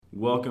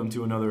Welcome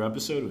to another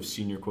episode of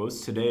Senior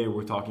Quotes. Today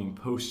we're talking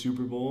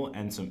post-Super Bowl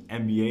and some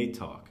NBA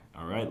talk.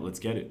 All right, let's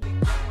get it.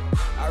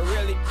 I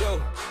really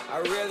do. I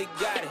really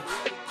got it.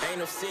 Ain't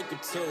no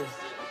secret to it.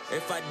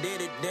 If I did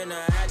it, then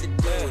I had to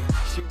do it.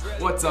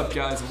 What's up,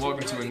 guys, and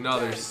welcome to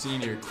another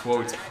Senior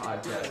Quotes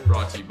podcast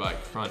brought to you by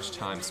Crunch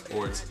Time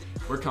Sports.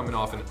 We're coming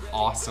off an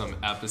awesome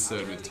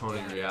episode with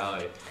Tony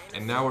Reale,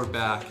 and now we're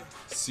back.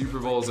 Super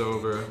Bowl's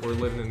over. We're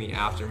living in the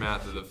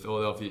aftermath of the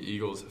Philadelphia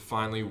Eagles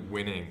finally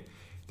winning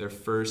their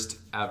first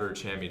ever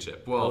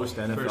championship. Well, Post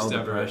NFL first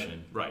ever,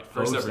 depression. right?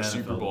 First ever Post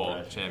Super NFL Bowl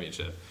depression.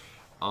 championship.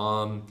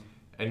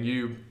 And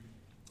you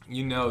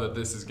know that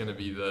this is going to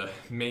be the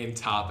main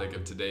topic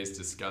of today's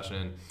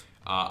discussion.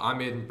 I'm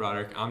Aiden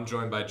Broderick. I'm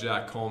joined by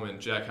Jack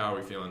Coleman. Jack, how are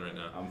we feeling right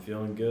now? I'm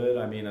feeling good.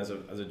 I mean, as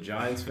a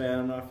Giants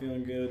fan, I'm not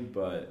feeling good,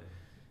 but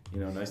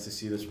nice to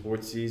see the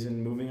sports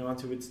season moving on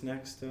to its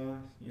next, season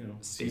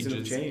of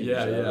Stages. change.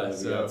 Yeah.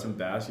 We got some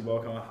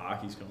basketball coming,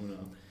 hockey's coming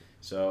up.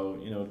 So,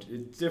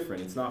 it's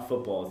different. It's not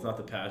football. It's not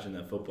the passion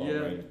that football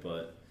brings,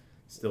 but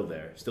still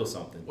there. Still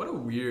something. What a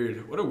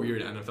weird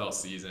NFL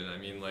season. I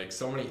mean, like,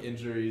 so many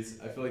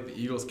injuries. I feel like the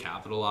Eagles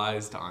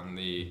capitalized on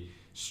the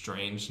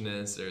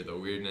strangeness or the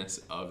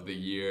weirdness of the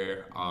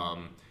year.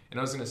 And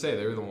I was going to say,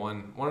 they were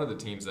one of the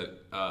teams that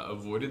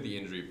avoided the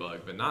injury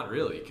bug, but not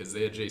really, because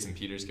they had Jason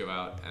Peters go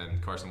out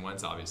and Carson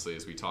Wentz, obviously,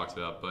 as we talked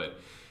about. But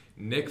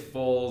Nick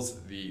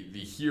Foles, the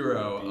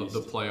hero of the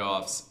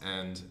playoffs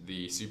and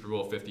the Super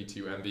Bowl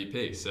 52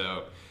 MVP.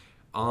 So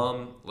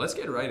let's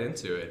get right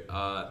into it.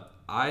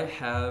 I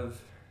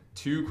have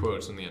two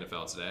quotes from the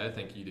NFL today. I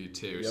think you do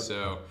too. Yep.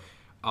 So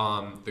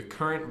the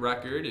current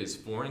record is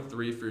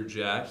 4-3 for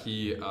Jack.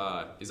 He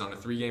is on a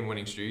 3-game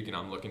winning streak, and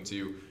I'm looking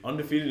to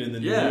Undefeated in the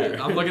new year.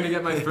 I'm looking to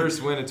get my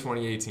first win of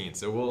 2018.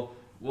 So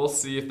we'll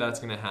see if that's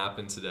going to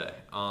happen today.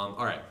 All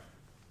right.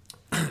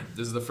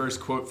 This is the first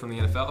quote from the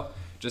NFL.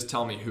 Just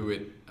tell me who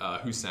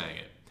sang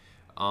it.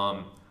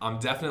 I'm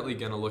definitely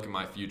going to look at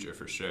my future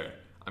for sure.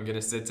 I'm going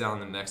to sit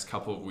down the next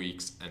couple of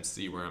weeks and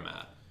see where I'm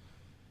at.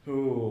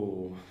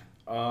 Ooh.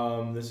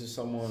 This is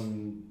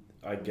someone,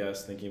 I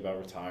guess, thinking about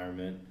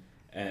retirement.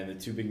 And the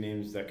two big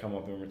names that come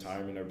up in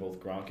retirement are both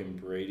Gronk and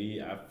Brady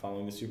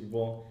following the Super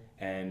Bowl.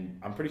 And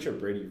I'm pretty sure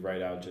Brady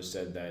right out just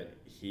said that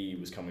he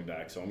was coming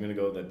back. So I'm going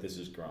to go that this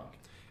is Gronk.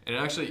 And it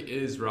actually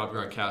is Rob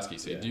Gronkowski,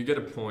 so you get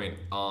a point.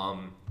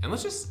 And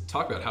let's just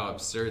talk about how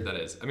absurd that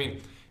is. I mean,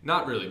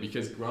 not really,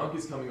 because Gronk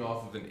is coming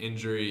off of an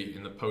injury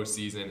in the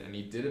postseason, and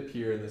he did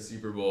appear in the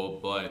Super Bowl,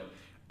 but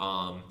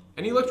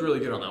and he looked really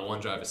good on that one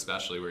drive,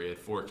 especially where he had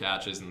 4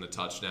 catches and the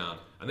touchdown.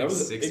 I think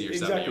 60 or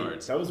 70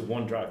 yards. That was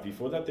one drive.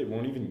 Before that, they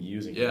weren't even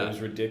using it. It was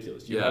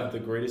ridiculous. You have the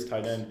greatest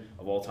tight end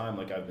of all time,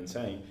 like I've been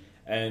saying,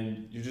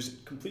 and you're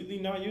just completely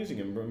not using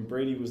him. And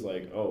Brady was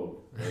like,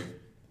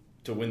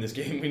 to win this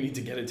game, we need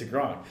to get it to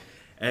Gronk.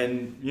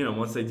 And,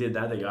 once they did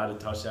that, they got a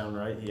touchdown,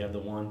 right? He had the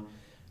one.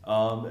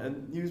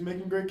 And he was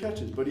making great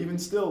catches. But even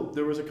still,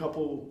 there was a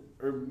couple,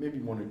 or maybe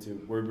one or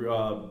two, where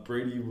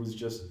Brady was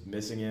just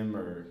missing him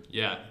or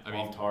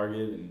off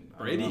target. And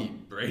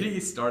Brady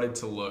started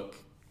to look,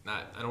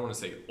 I don't want to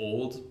say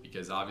old,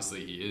 because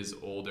obviously he is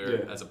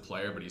older as a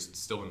player, but he's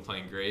still been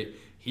playing great.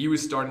 He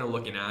was starting to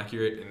look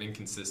inaccurate and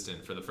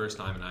inconsistent for the first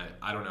time in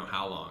I don't know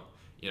how long.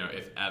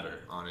 If ever,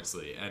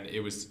 honestly. And it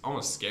was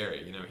almost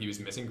scary. He was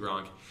missing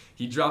Gronk.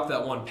 He dropped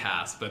that one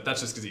pass, but that's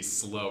just because he's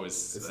slow.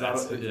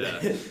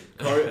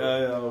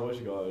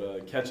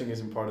 Catching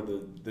isn't part of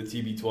the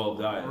TB12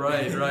 diet.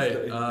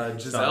 Right.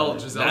 Giselle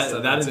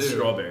said that and too.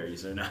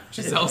 Strawberries are not.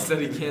 Giselle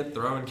said he can't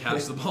throw and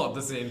catch the ball at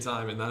the same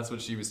time, and that's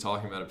what she was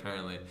talking about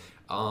apparently.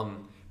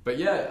 But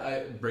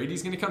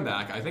Brady's going to come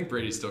back. I think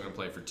Brady's still going to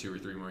play for 2 or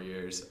 3 more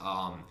years.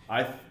 I'm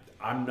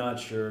not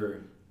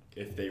sure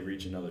if they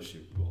reach another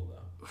Super Bowl though.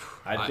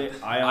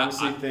 I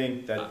honestly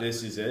think that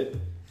this is it.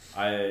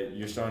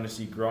 You're starting to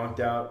see Gronk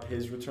out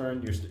his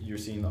return. You're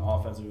seeing the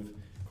offensive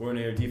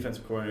coordinator,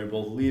 defensive coordinator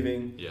both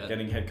leaving,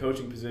 getting head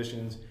coaching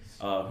positions.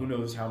 Who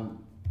knows how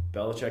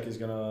Belichick is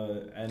going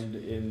to end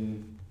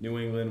in New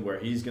England, where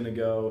he's going to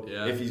go,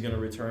 if he's going to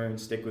return,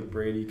 stick with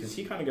Brady, because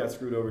he kind of got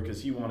screwed over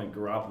because he wanted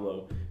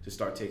Garoppolo to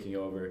start taking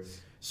over.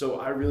 So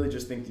I really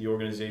just think the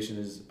organization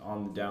is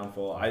on the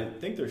downfall. I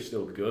think they're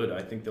still good.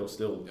 I think they'll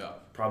still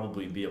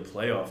probably be a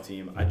playoff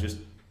team.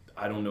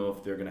 I don't know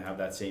if they're going to have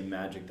that same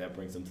magic that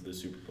brings them to the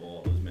Super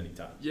Bowl as many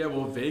times. Yeah,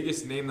 well,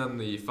 Vegas named them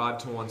the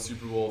 5-1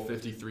 Super Bowl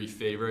 53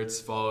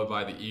 favorites, followed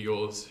by the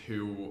Eagles,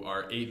 who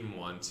are 8-1.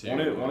 Want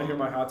to hear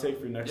my hot take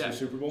for next year's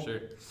Super Bowl? Sure.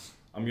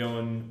 I'm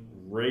going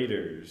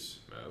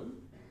Raiders.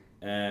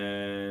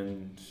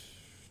 And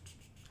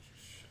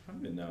I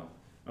don't even know.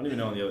 I don't even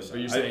know on the other side. Are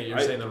you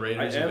saying the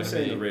Raiders? I am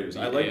saying the Raiders.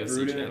 I like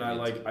AFC Gruden, and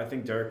I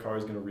think Derek Carr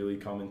is going to really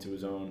come into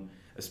his own,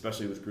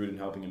 especially with Gruden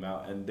helping him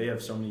out. And they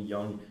have so many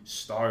young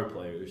star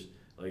players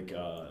like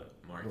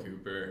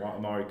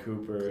Amari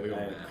Cooper,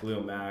 and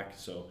Khalil Mack.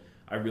 So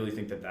I really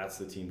think that's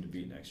the team to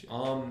beat next year.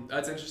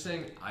 That's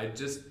interesting. And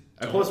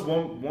plus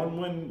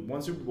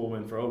one Super Bowl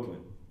win for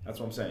Oakland. That's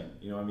what I'm saying.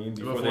 You know what I mean?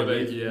 Before Before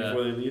they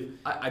leave.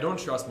 I don't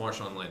trust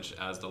Marshawn Lynch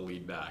as the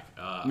lead back.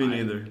 Me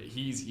neither.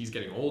 He's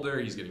getting older.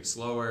 He's getting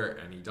slower,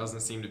 and he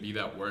doesn't seem to be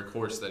that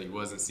workhorse that he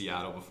was in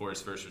Seattle before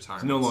his first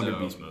retirement. He's no longer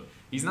beast mode.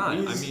 He's not.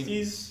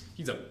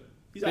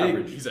 He's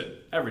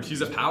average.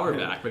 He's a power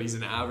back, but he's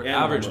an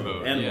average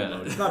mode.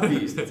 Mode. It's not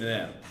beast. It's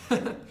an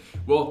animal.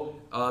 Well,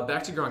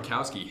 back to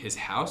Gronkowski. His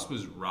house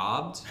was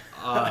robbed.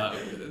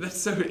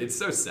 It's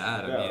so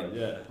sad. I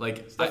mean, like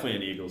it's definitely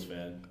an Eagles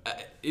fan.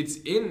 It's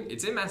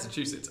in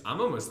Massachusetts.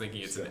 I'm almost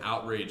thinking it's an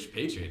outraged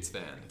Patriots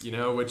fan. You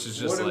know, which is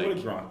just what did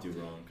Gronk do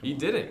wrong? He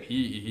didn't.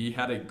 He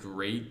had a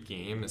great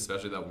game,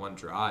 especially that one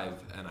drive,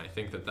 and I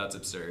think that's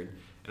absurd.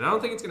 And I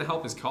don't think it's going to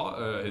help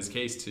his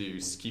case to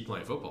keep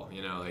playing football.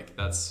 You know, like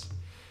that's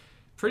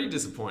pretty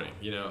disappointing.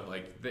 You know,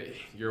 like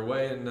you're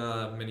away in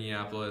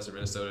Minneapolis or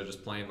Minnesota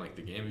just playing like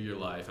the game of your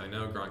life. I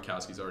know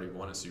Gronkowski's already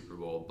won a Super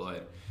Bowl,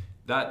 but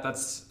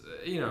that's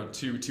you know,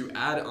 to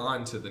add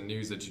on to the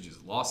news that you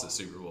just lost the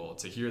Super Bowl,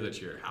 to hear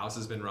that your house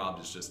has been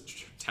robbed is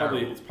just terrible.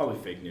 It's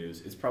probably fake news.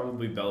 It's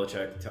probably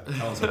Belichick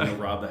telling someone to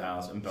rob the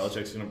house, and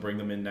Belichick's going to bring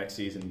them in next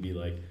season and be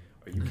like,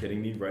 are you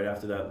kidding me? Right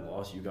after that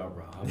loss, you got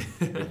robbed?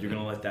 Like, you're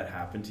going to let that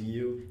happen to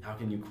you? How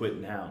can you quit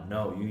now?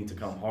 No, you need to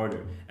come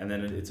harder. And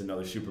then it's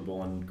another Super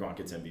Bowl and Gronk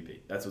gets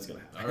MVP. That's what's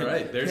going to happen. All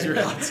right, there's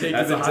your hot take of the day.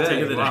 That's the hot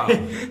take of the day.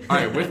 Wow. All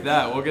right, with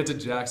that, we'll get to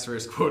Jack's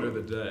first quote of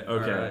the day.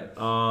 Okay.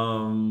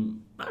 All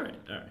right.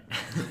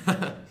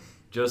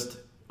 Just,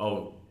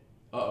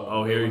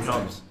 here he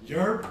comes.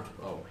 Yerp.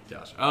 Oh my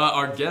gosh.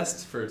 Our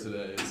guest for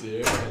today is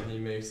here, and he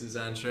makes his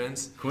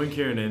entrance. Quinn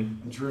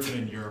Kiernan. I'm dripping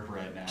in Europe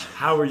right now.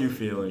 How are you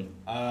feeling?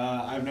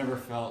 I've never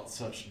felt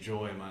such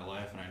joy in my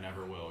life, and I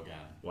never will again.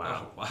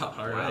 Wow. Oh, wow.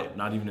 All right.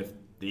 Not even if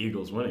the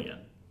Eagles win again.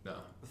 No.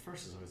 The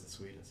first is always the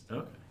sweetest.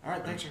 Okay. All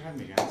right, thanks for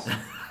having me, guys.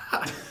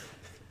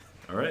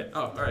 All right.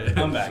 Oh, all right.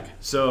 I'm back.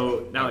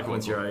 So now that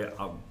Quinn's here,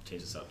 I'll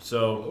change this up.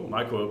 So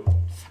my quote,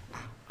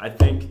 I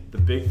think the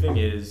big thing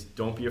is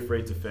don't be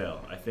afraid to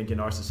fail. I think in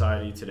our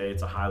society today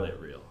it's a highlight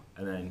reel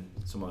and then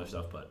some other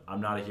stuff, but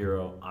I'm not a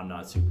hero. I'm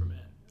not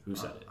Superman. Who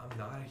said it? I'm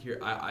not a hero.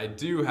 I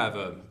do have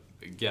a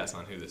guess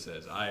on who this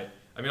is. I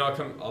mean,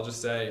 I'll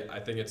just say I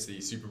think it's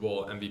the Super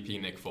Bowl MVP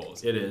Nick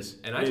Foles. It is.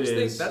 And I just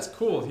think that's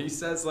cool. He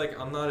says, like,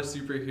 I'm not a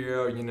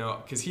superhero, you know,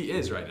 because he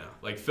is right now.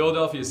 Like,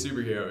 Philadelphia's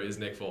superhero is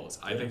Nick Foles.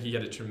 I think he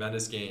had a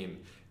tremendous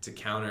game to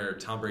counter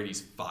Tom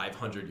Brady's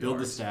 500 yards.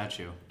 Build a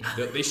statue.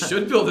 They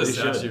should build a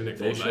statue should. of Nick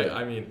They Foles. should.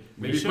 I mean,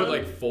 maybe put,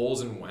 like,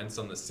 Foles and Wentz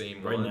on the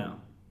same Right one. now.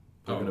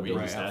 Oh, They're going to build a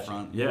right statue. out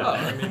front. Yeah. Oh,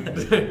 I mean,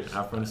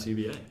 out front of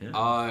CBA.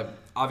 Yeah.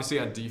 Obviously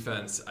on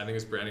defense, I think it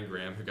was Brandon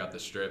Graham who got the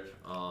strip.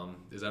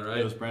 Is that right?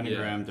 It was Brandon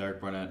Graham, Derek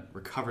Barnett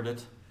recovered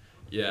it.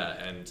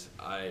 Yeah, and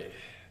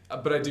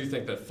but I do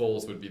think that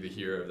Foles would be the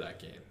hero of that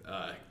game.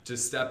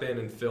 Just step in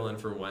and fill in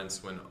for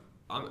Wentz when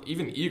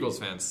even Eagles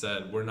fans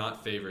said we're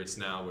not favorites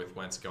now with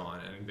Wentz gone,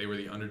 and they were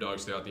the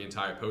underdogs throughout the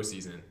entire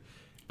postseason.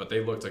 But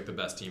they looked like the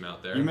best team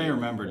out there. You may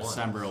remember won.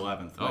 December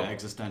 11th, my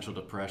existential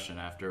depression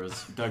after it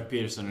was Doug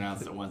Peterson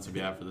announced that Wentz would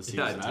be out for the season.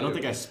 Yeah, I don't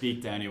think I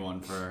speak to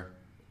anyone for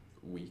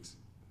weeks.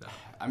 No.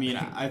 I mean,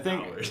 I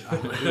think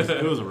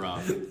it was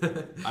rough.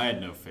 I had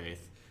no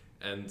faith.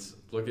 And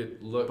look.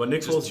 But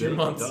Nick just Foles 2 did.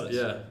 months. Does.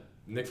 Yeah,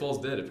 Nick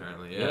Foles did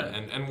apparently. Yeah, Yeah.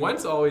 and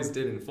Wentz always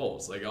did in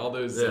Foles. Like all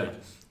those Yeah. like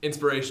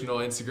inspirational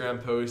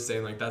Instagram posts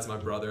saying like that's my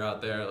brother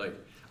out there. Like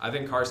I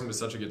think Carson was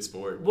such a good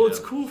sport. Well, it's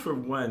cool for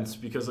Wentz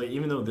because, like,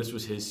 even though this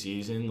was his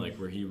season, like,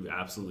 where he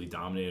absolutely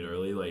dominated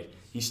early, like,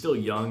 he's still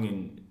young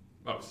and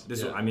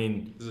this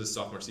is his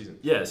sophomore season.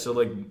 Yeah, so,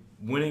 like,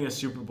 winning a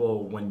Super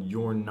Bowl when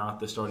you're not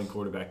the starting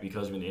quarterback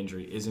because of an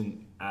injury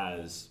isn't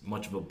as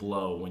much of a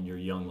blow when you're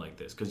young like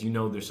this because you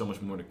know there's so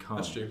much more to come.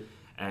 That's true.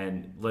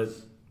 And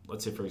let's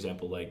say, for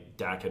example, like,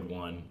 Dak had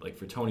won. Like,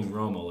 for Tony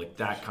Romo, like,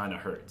 that kind of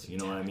hurts. You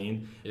know what I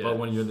mean? Yeah. But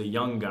when you're the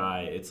young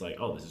guy, it's like,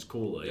 oh, this is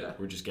cool. Like, Yeah.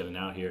 we're just getting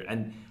out here.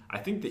 And I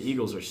think the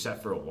Eagles are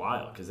set for a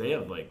while because they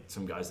have, like,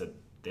 some guys that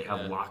they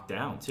have locked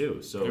down,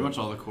 too. So Pretty much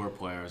all the core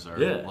players are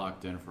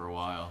locked in for a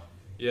while.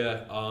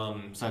 Yeah.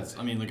 Besides,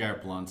 I mean,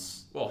 LeGarrette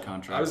Blunt's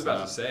contract. I was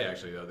about to say,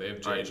 actually, though. They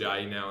have Jay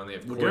Ajayi now, and they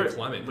have Corey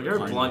Clement.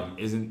 LeGarrette Blunt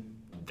isn't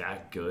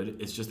that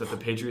good. It's just that the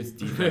Patriots'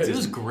 defense It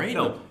was great.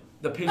 No,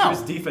 the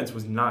Patriots' defense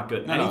was not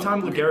good.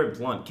 Anytime LeGarrette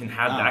Blunt can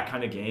have that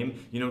kind of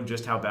game, you know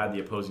just how bad the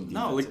opposing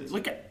defense is.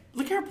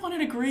 LeGarrette Blunt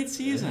had a great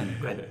season.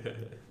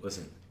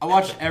 Listen. I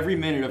watched every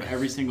minute of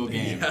every single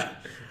game. Yeah.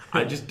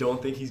 I just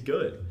don't think he's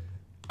good.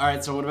 All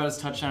right, so what about his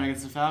touchdown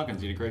against the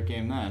Falcons? He had a great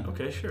game then.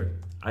 Okay, sure.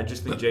 I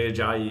just think Jay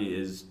Ajayi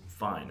is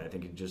fine. I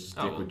think you just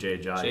stick with Jay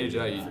Ajayi. Jay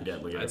Ajayi. And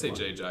forget LeGarrette I'd say Blunt.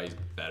 Jay Ajayi's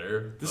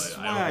better. This is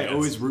but why I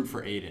always root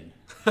for Aiden.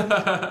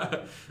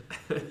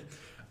 Okay.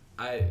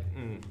 I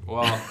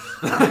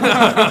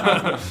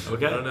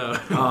don't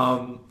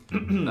know.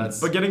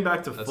 But getting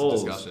back to that's a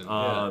Foles,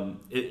 discussion.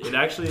 it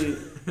actually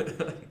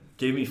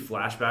gave me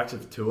flashbacks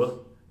of Tua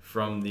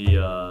from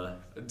the.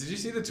 Did you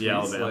see the tweets?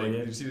 Alabama game?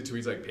 Did you see the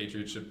tweets like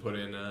Patriots should put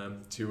in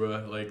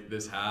Tua like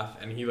this half,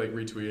 and he like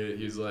retweeted.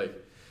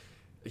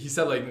 He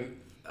said like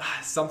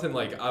something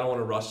like I don't want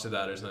to rush to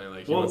that or something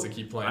like he wants to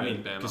keep playing. I mean,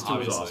 in Bama, because Tua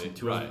is awesome.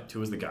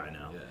 Tua is the guy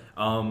now.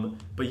 Yeah.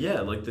 But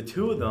yeah, like the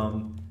two of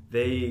them,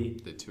 the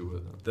two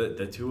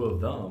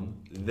of them.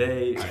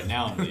 They All right,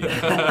 now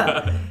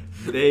I'm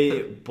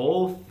they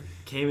both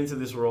came into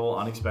this role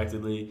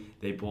unexpectedly.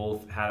 They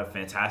both had a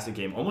fantastic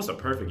game, almost a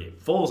perfect game.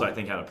 Foles, I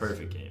think, had a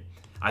perfect game.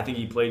 I think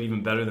he played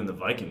even better than the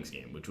Vikings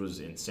game, which was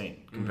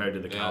insane compared to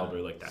the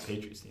caliber like that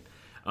Patriots team.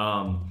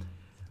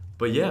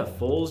 But yeah,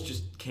 Foles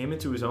just came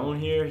into his own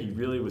here. He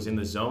really was in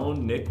the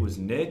zone. Nick was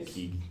Nick.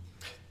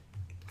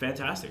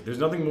 Fantastic. There's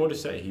nothing more to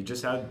say. He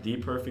just had the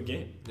perfect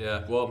game.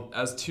 Yeah, well,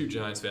 as two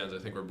Giants fans, I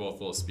think we're both a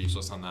little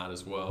speechless on that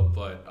as well.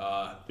 But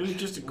it was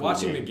just a cool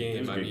watching game. the game. It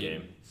was a good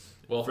game.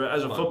 Well,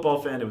 as a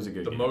football fan, it was a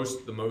good game.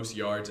 The most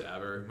yards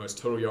ever, most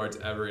total yards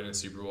ever in a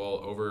Super Bowl,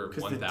 over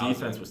 1,000. Because the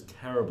defense was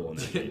terrible in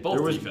that game.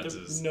 Both defenses.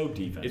 There was no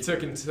defense. It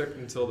took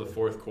until the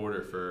fourth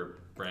quarter for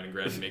Brandon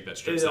Graham to make that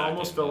strip It sack.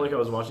 almost felt like I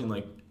was watching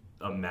like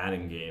a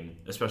Madden game,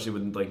 especially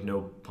with like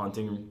no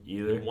punting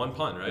either. One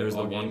punt, right? There was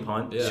all the one game.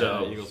 punt. Yeah,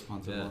 So, Eagles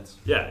punted once.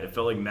 Yeah, it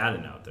felt like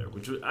Madden out there,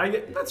 which was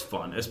that's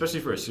fun, especially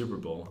for a Super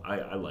Bowl.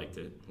 I liked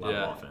it. A lot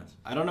of offense.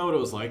 I don't know what it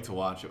was like to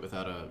watch it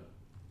without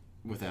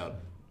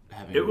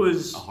having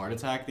a heart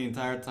attack the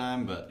entire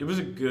time, but it was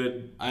a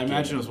good. I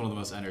imagine it was one of the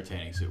most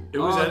entertaining Super Bowls.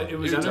 It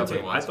was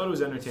entertaining. Was. I thought it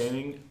was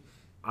entertaining.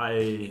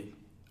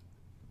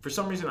 For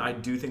some reason, I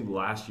do think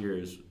last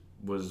year's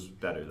was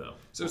better though.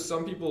 So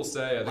some people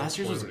say I think last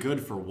year's was good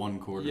for one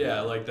quarter.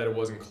 Yeah, like that it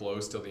wasn't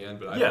close till the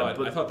end, but I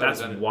thought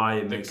that's why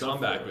it the makes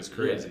comeback was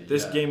crazy. Yeah.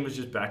 This game was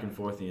just back and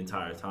forth the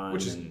entire time,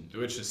 which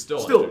is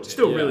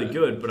still really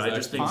good. But I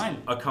just think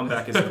a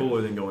comeback is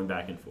cooler than going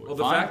back and forth. Well,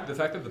 the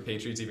fact that the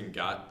Patriots even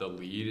got the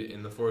lead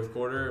in the fourth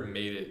quarter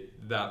made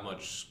it that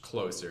much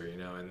closer,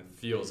 and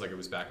feels like it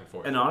was back and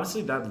forth. And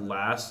honestly, that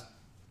last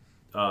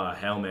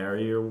Hail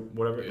Mary or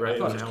whatever, right? I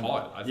thought it was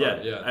caught.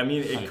 Yeah. I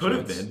mean, it could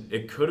have been.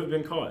 It could have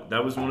been caught.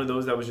 That was one of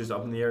those that was just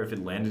up in the air. If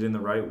it landed in the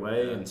right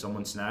way and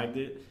someone snagged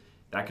it,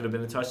 that could have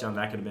been a touchdown.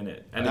 That could have been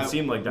it. And it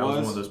seemed like that was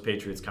one of those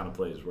Patriots kind of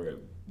plays where it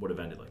would have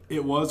ended like that.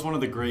 It was one of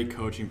the great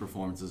coaching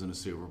performances in a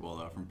Super Bowl,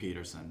 though, from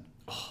Peterson.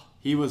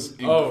 He was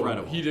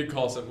incredible. He did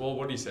call some. Well,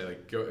 what did he say?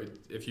 Like, go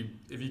if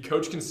you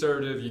coach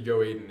conservative, you go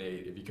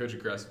 8-8. If you coach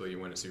aggressively, you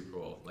win a Super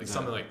Bowl. Like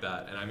something like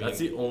that. And I mean, that's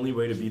the only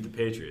way to beat the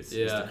Patriots.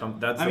 Yeah,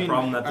 that's the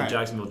problem that the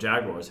Jacksonville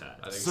Jaguars had.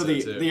 I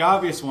think so the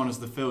obvious one is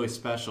the Philly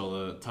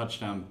special, the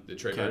touchdown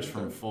catch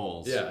from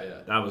Foles.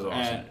 Yeah, that was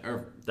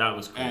awesome. That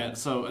was cool.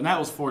 And that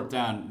was fourth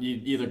down. You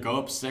either go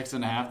up 6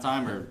 in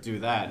halftime or do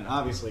that. And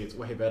obviously, it's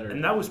way better.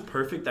 And that was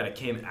perfect that it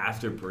came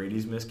after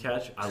Brady's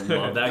miscatch. I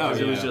love that because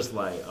it was just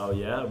like, oh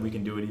yeah, we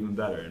can do it even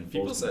better. And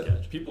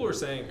people were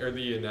saying, or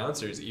the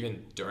announcers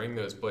even during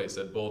those plays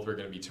said both were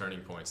going to be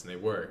turning points, and they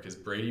were because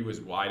Brady was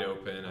wide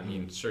open. I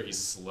mean, sure he's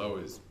slow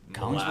as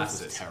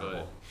molasses,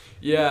 but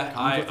yeah,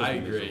 I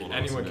agree.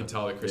 Anyone can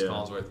tell that Chris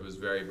Collinsworth was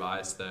very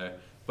biased there.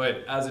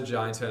 But as a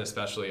Giants fan,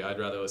 especially, I'd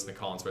rather listen to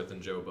Collinsworth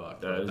than Joe Buck.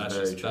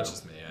 That's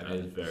just me. That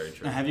is very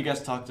true. Now, have you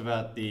guys talked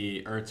about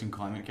the Ertz and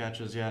Clement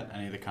catches yet?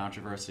 Any of the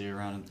controversy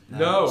around that?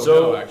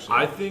 No, actually.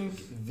 I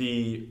think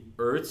the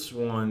Ertz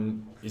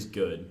one is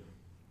good.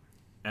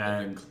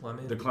 And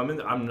the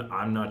Clement,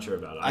 I'm not sure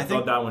about it. I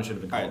thought that one should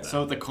have been called. Right,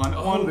 so the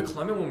Clement one, the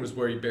Clement one was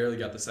where he barely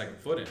got the second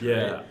foot in.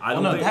 Yeah, right? I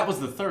don't think that was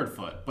the third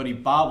foot, but he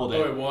bobbled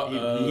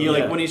it. He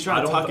when he's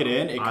trying to tuck it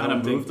in, it kind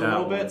of moved a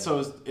little bit.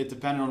 So it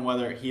depended on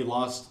whether he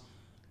lost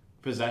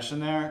possession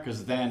there,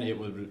 because then it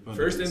would.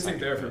 First instinct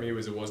there for me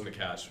was it wasn't a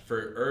catch.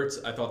 For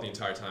Ertz, I thought the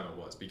entire time it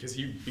was because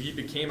he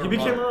became a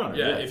runner.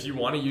 Yeah, if you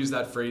want to use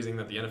that phrasing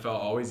that the NFL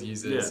always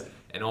uses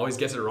and always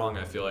gets it wrong,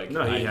 I feel like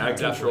he had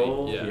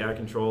control. He had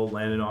control,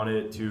 landed on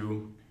it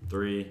 2,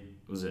 3.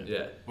 Was it?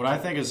 Yeah. What I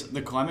think is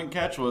the Clement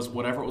catch was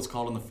whatever it was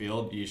called on the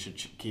field, you should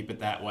keep it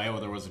that way,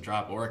 whether it was a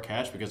drop or a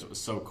catch, because it was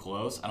so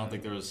close. I don't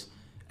think there was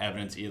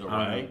evidence either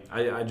way.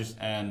 I just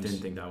didn't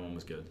think that one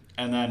was good.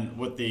 And then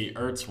with the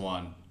Ertz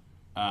one.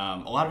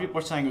 A lot of people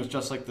are saying it was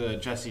just like the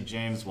Jesse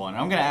James one.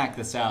 I'm going to act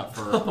this out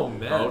for... Oh,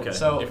 man. Okay.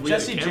 So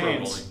Jesse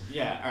James...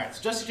 Yeah, all right.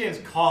 So Jesse James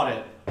caught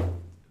it,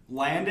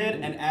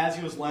 landed, and as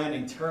he was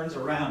landing, turns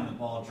around and the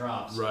ball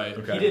drops. Right.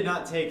 Okay. He did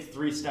not take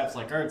 3 steps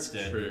like Ertz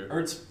did. True.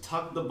 Ertz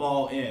tucked the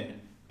ball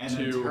in and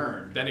then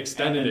turned. Then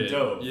extended and then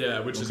dove. Yeah,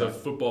 which is a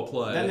football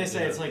play. Then they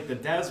say it's like the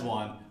Dez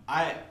one.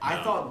 I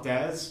thought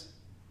Dez...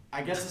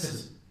 I guess this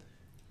is...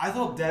 I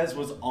thought Dez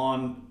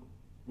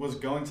was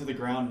going to the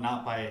ground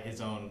not by his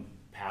own...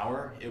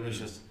 power. It was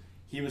just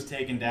he was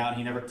taken down.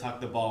 He never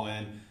tucked the ball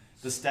in.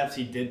 The steps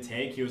he did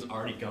take, he was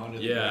already going to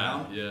the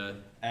ground. Yeah.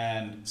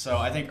 And so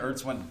I think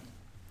Ertz went.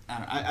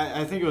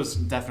 I think it was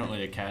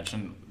definitely a catch,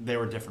 and they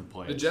were different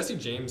plays. The Jesse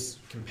James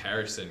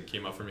comparison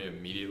came up for me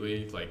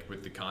immediately, like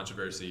with the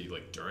controversy,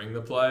 like during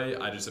the play.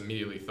 I just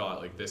immediately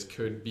thought like this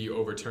could be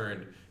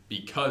overturned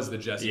because the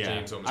Jesse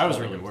James one was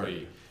really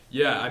worried.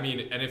 Yeah, I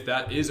mean, and if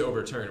that is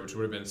overturned, which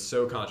would have been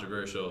so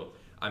controversial.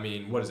 I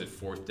mean, what is it,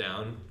 4th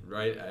down,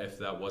 right? If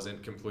that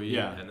wasn't complete,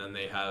 and then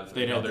they have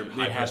another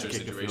high-pressure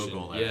situation.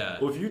 Yeah.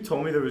 Well, if you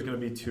told me there was going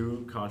to be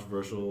 2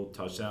 controversial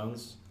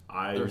touchdowns,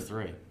 there were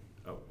 3.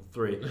 Oh,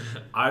 3.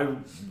 I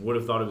would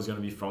have thought it was going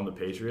to be from the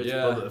Patriots.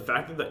 Yeah. But the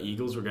fact that the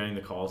Eagles were getting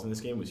the calls in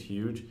this game was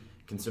huge,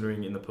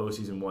 considering in the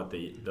postseason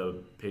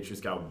the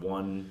Patriots got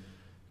one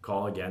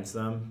call against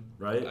them,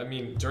 right? I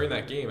mean, during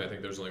that game, I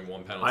think there's only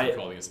one penalty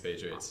called against the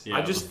Patriots. Yeah, I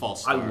it was just a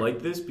false I start. like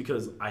this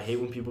because I hate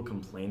when people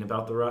complain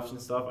about the refs and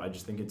stuff. I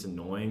just think it's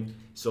annoying.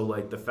 So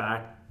like the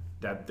fact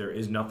that there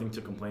is nothing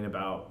to complain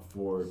about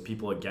for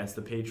people against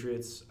the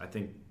Patriots, I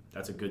think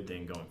that's a good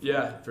thing going forward.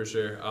 Yeah, for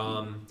sure.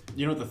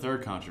 You know what the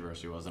third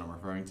controversy was that I'm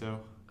referring to?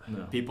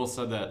 No. People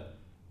said that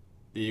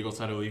the Eagles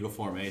had illegal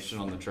formation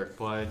on the trick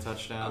play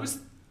touchdown. I was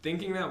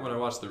thinking that when I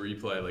watched the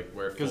replay, like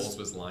where 'Cause Foles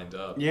was lined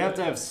up. You have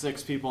to have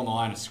 6 people on the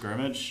line of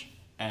scrimmage,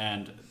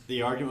 and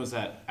the argument was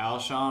that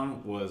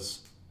Alshon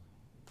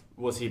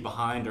was he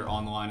behind or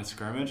on the line of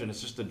scrimmage, and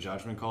it's just a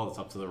judgment call that's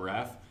up to the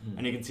ref.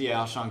 And you can see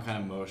Alshon kind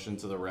of motion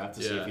to the ref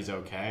to see Yeah. if he's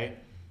okay.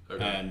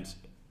 Okay. And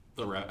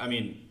the ref, I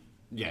mean,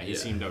 he Yeah.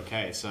 seemed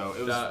okay. So it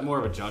was That- more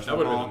of a judgment That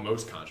would have call. been the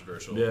most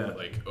controversial. Yeah.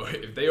 Like,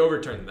 if they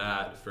overturned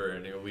that for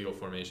an illegal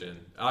formation,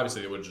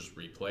 obviously they would have just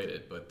replayed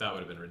it, but that would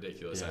have been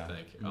ridiculous, Yeah. I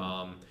think.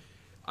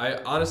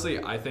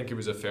 I think it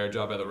was a fair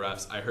job by the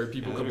refs. I heard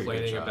people Yeah, they did a good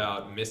complaining job.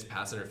 about missed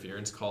pass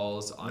interference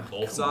calls on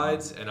both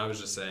sides, and I was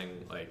just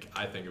saying, like,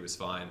 I think it was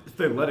fine. If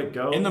they let it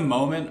go, In the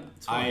moment,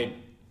 fine.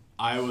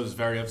 I was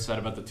very upset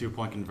about the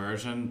 2-point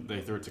conversion. They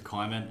threw it to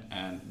Clement,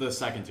 and the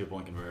second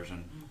 2-point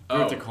conversion.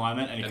 Threw it to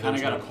Clement, and he and kind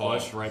of there got was a no call.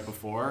 push right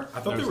before. I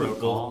thought There they was were no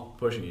both call.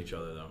 pushing each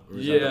other though. Or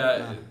was that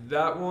Yeah,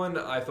 that one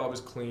I thought was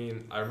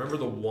clean. I remember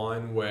the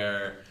one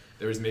where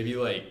there was maybe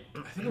like,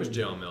 I think it was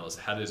Jalen Mills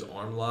had his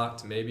arm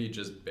locked, maybe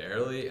just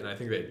barely, and I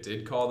think they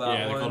did call that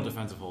Yeah, one. they called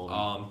defensive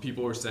holding.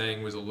 People were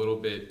saying was a little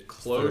bit Third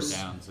close.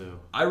 down too.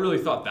 I really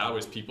thought that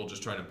was people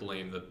just trying to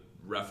blame the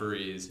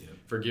referees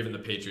for giving the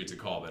Patriots a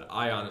call, but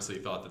I honestly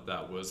thought that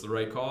that was the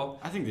right call.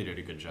 I think they did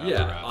a good job. Yeah,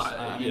 the refs.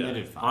 I mean, yeah. they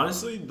did fine.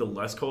 Honestly, the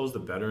less calls, the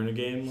better in a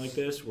game like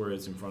this, where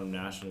it's in front of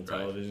national Right.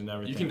 television and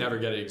everything. You can never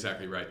get it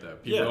exactly right though.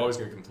 People Yeah, are always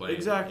going to complain.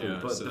 Exactly, you know,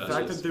 but so the that's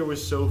fact just- that there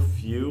was so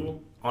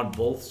few on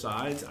both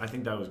sides, I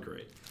think that was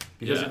great.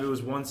 Because Yeah. if it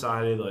was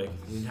one-sided, like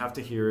you'd have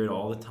to hear it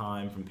all the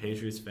time from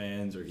Patriots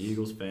fans or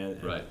Eagles fans.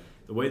 and Right.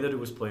 The way that it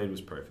was played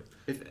was perfect.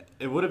 If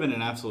it would have been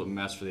an absolute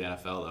mess for the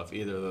NFL though, if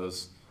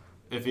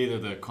either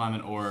the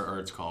Clement or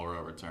Ertz call were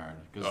overturned.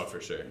 'Cause Oh, for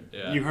sure.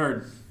 Yeah. you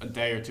heard a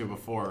day or two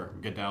before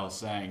Goodell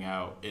saying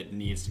how it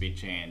needs to be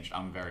changed.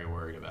 I'm very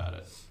worried about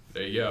it.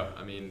 There you go.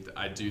 I mean,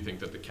 I do think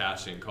that the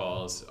catching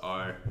calls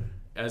are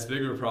as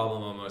big of a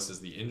problem almost as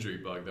the injury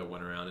bug that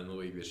went around in the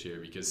league this year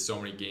because so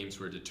many games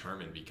were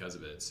determined because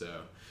of it. So,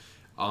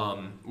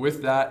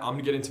 with that, I'm going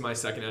to get into my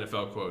second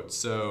NFL quote.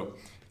 So,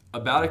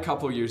 about a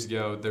couple of years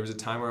ago, there was a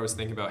time where I was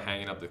thinking about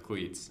hanging up the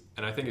cleats.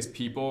 And I think as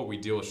people, we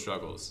deal with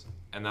struggles.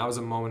 And that was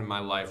a moment in my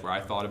life where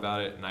I thought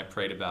about it and I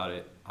prayed about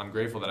it. I'm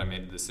grateful that I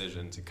made the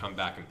decision to come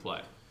back and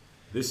play.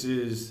 This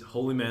is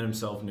holy man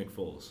himself, Nick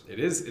Foles. It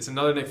is. It's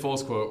another Nick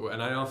Foles quote,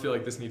 and I don't feel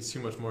like this needs too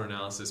much more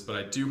analysis, but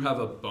I do have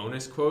a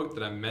bonus quote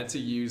that I meant to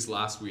use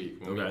last week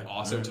when we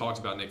also talked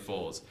about Nick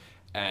Foles.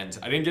 And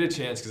I didn't get a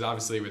chance because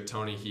obviously with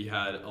Tony, he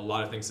had a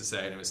lot of things to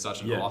say, and it was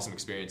such an awesome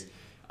experience.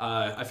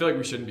 I feel like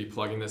we shouldn't be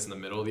plugging this in the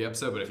middle of the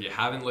episode, but if you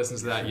haven't listened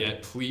to that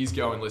yet, please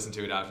go and listen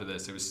to it after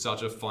this. It was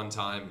such a fun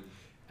time,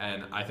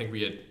 and I think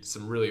we had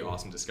some really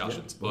awesome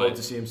discussions. We'll hope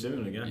to see him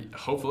soon again.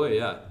 Hopefully,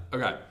 yeah.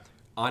 Okay.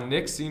 On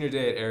Nick's senior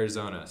day at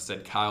Arizona,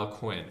 said Kyle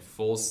Quinn,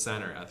 Foles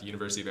center at the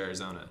University of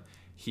Arizona,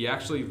 he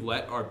actually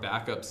let our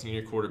backup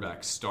senior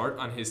quarterback start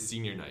on his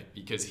senior night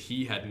because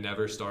he had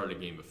never started a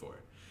game before.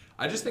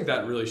 I just think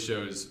that really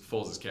shows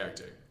Foles'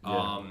 character.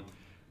 Yeah.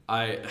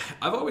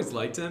 I've always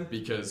liked him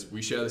because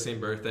we share the same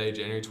birthday,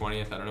 January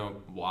 20th. I don't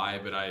know why,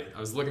 but I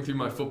was looking through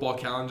my football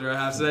calendar I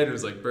have today, and it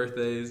was like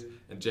birthdays,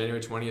 and January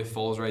 20th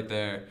falls right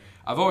there.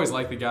 I've always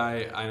liked the guy,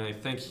 and I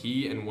think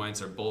he and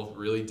Wentz are both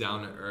really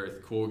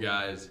down-to-earth, cool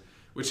guys,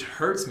 which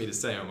hurts me to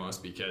say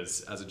almost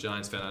because as a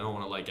Giants fan, I don't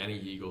want to like any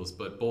Eagles,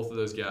 but both of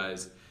those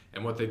guys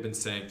and what they've been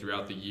saying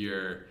throughout the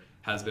year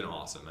has been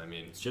awesome. I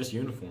mean, It's just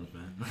uniforms,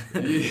 man.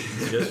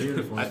 It's just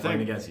uniforms I playing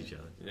think- against each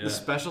other. yeah. The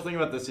special thing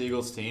about this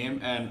Eagles team,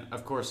 and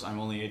of course I'm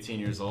only 18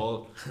 years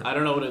old, I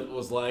don't know what it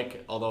was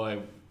like, although I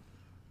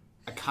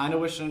kind of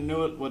wish I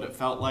knew what it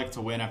felt like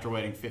to win after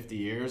waiting 50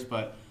 years,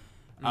 but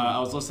I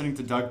was listening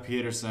to Doug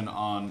Peterson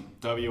on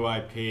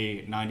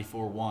WIP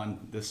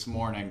 94.1 this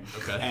morning,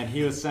 Okay. and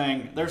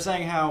they're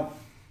saying how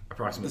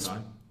Approximate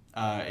time.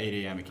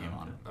 8 a.m. it came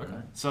on. Okay.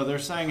 So they're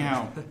saying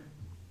how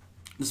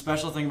the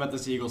special thing about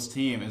this Eagles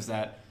team is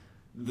that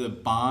the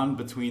bond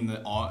between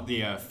the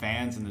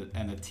fans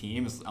and the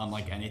team is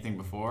unlike anything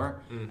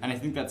before, and I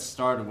think that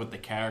started with the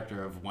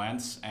character of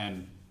Wentz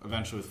and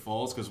eventually with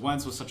Foles because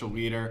Wentz was such a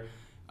leader.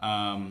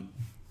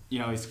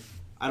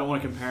 I don't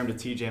want to compare him to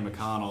T.J.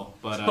 McConnell,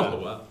 but Oh,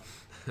 wow.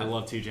 I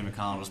love T.J.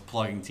 McConnell. Just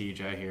plugging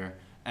T.J. here,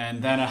 and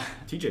then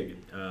TJ,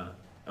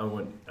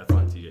 that's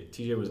not TJ.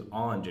 TJ was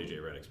on JJ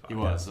Redick's podcast. he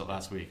was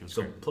last week. It was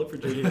So great. plug for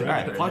JJ Redick. All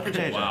right, plug for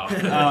JJ. Wow.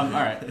 All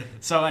right.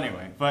 So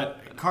anyway,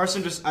 but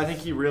Carson I think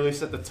he really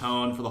set the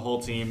tone for the whole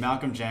team.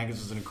 Malcolm Jenkins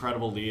was an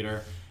incredible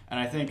leader, and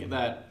I think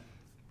that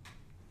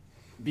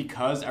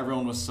because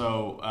everyone was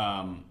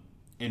so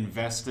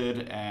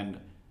invested and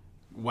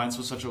Wentz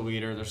was such a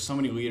leader, there's so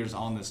many leaders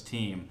on this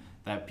team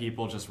that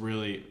people just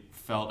really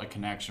felt a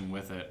connection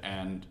with it,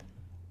 and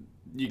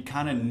you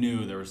kind of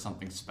knew there was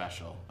something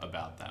special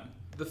about them.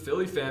 The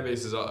Philly fan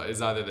base is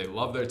either they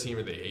love their team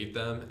or they hate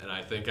them, and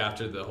I think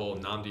after the whole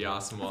Nnamdi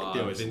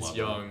Asomugha, Vince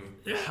Young,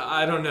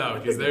 I don't know,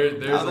 because there's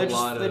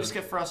they just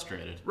get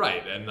frustrated.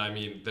 Right, and I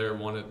mean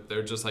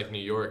they're just like New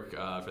York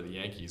for the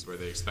Yankees, where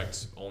they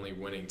expect only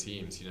winning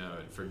teams,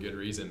 for good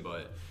reason.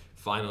 But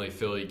finally,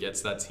 Philly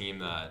gets that team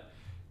that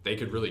they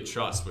could really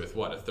trust with a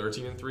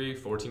 13-3,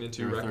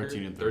 14-2 record,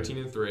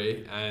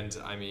 13-3, and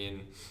I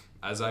mean.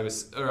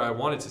 I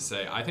wanted to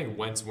say, I think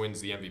Wentz wins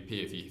the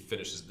MVP if he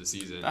finishes the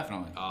season.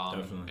 Definitely.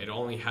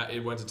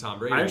 It went to Tom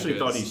Brady. I actually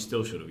thought he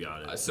still should have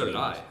got it. So did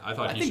I. I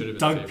thought he should have been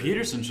Doug the favorite.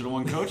 Peterson should have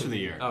won Coach of the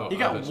Year. Oh, he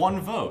got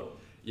one vote.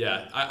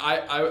 Yeah,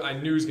 I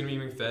knew it was going to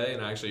be McVay,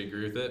 and I actually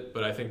agree with it.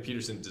 But I think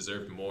Peterson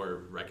deserved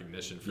more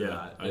recognition for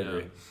that. I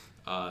agree.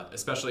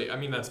 Especially, I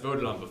mean, that's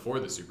voted on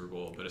before the Super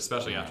Bowl, but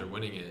especially after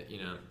winning it,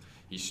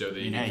 he showed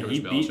that he could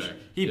coach Belichick.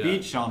 He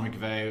beat Sean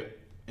McVay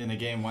in the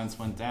game Wentz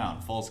went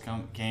down. Foles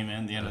came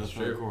in the end of the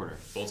third quarter.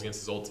 Foles against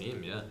his old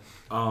team, yeah.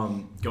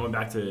 Going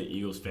back to the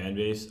Eagles fan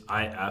base,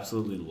 I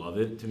absolutely love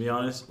it, to be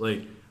honest.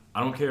 Like, I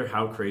don't care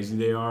how crazy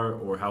they are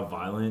or how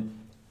violent,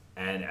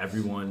 and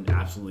everyone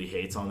absolutely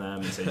hates on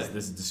them and says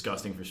this is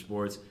disgusting for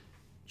sports.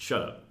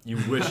 Shut up. You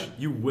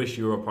wish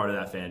you were a part of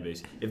that fan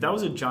base. If that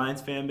was a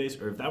Giants fan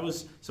base, or if that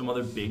was some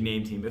other big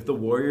name team, if the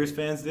Warriors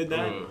fans did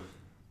that,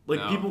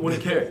 people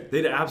wouldn't care.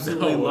 They'd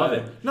absolutely love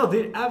it. No,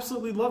 they'd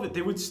absolutely love it.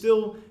 They would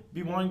still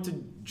be wanting to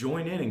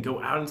join in and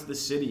go out into the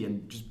city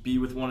and just be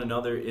with one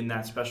another in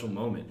that special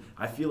moment.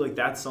 I feel like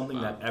that's something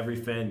that every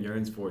fan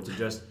yearns for, to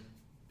just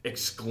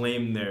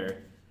exclaim their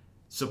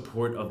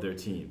support of their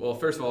team. Well,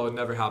 first of all, it would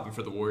never happen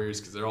for the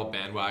Warriors because they're all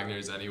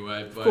bandwagoners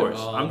anyway. But, of course.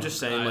 I'm just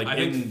saying, I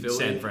think Philly,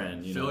 San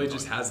Fran. Philly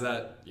just has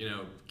that,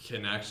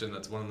 connection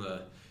that's one of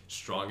the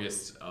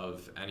strongest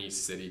of any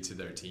city to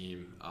their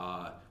team,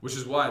 which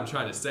is why I'm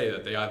trying to say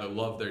that they either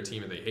love their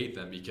team or they hate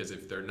them, because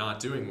if they're not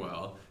doing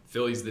well,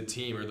 Philly's the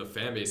team or the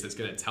fan base that's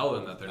going to tell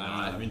them that they're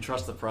not. I mean,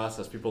 trust the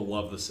process. People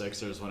love the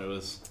Sixers when it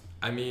was.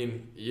 I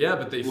mean, yeah,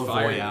 but they still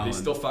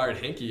fired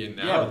Hinkie, and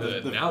now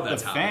now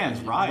that's the fans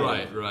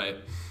happening. Right.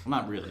 Well,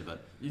 not really,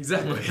 but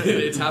exactly.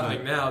 It's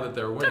happening now that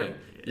they're winning.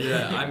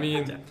 Yeah, I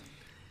mean,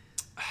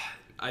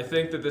 I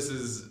think that this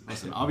is.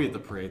 Listen, I'll be at the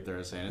parade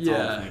Thursday, and it's all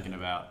I'm thinking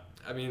about.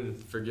 I mean,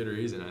 for good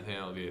reason. I think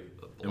it'll be a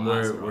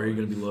blast. And where are you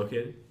going to be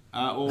located?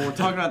 Well, we're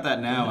talking about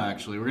that now.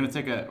 Actually, we're gonna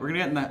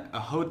get in a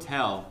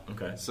hotel,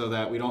 okay, so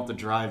that we don't have to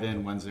drive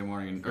in Wednesday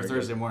morning or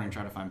Thursday morning and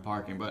try to find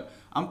parking. But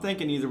I'm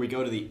thinking either we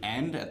go to the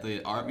end at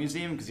the art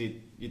museum, because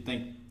you'd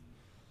think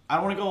I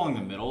don't want to go along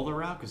the middle of the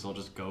route because they'll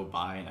just go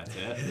by and that's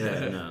it.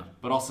 Yeah, no.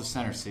 But also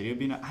Center City would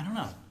be nice. I don't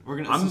know.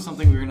 This is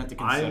something we're gonna have to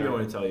consider. I'm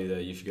going to tell you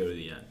that you should go to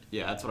the end.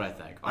 Yeah, that's what I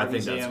think. I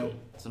think that's cool.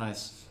 It's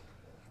nice.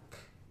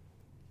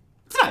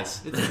 It's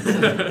nice. It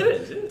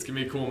is. It's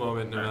gonna be a cool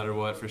moment no matter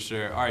what, for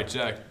sure. All right,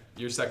 Jack.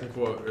 Your second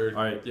quote.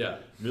 All right. Yeah.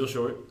 Real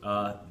short.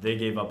 They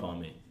gave up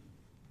on me.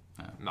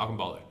 Malcolm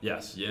Butler.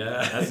 Yes.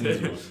 Yeah. That's an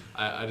easy one.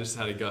 I just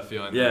had a gut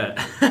feeling. Yeah.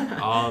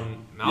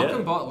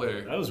 Malcolm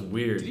Butler. That was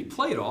weird. Did he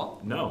play at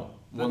all? No.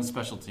 One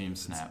special team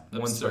snap.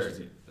 That's One absurd. special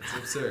team. That's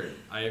absurd.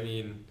 I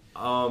mean.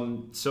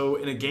 So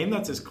in a game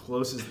that's as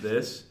close as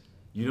this,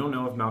 you don't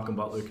know if Malcolm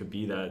Butler could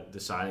be that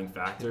deciding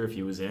factor if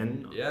he was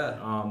in.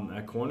 Yeah.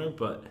 At corner,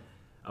 but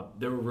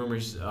there were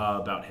rumors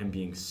about him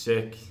being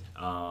sick.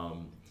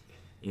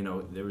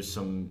 There was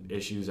some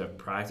issues at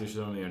practice or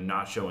something, or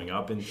not showing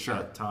up in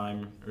that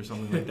time or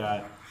something like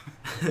that.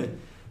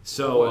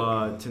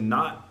 So to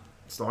not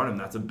start him,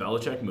 that's a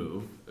Belichick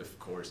move. Of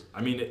course.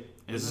 I mean,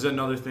 this is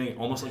another thing,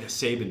 almost like a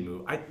Saban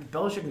move.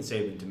 Belichick and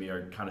Saban to me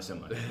are kind of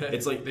similar.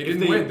 It's like they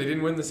didn't win. They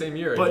didn't win the same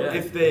year. But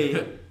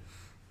again.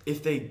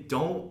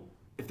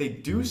 if they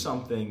do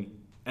something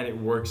and it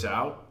works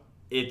out,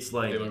 it's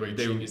like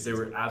they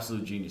were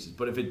absolute geniuses.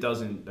 But if it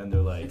doesn't, then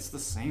they're like, it's the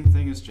same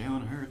thing as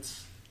Jalen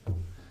Hurts.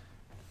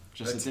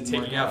 Just it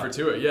didn't taking out for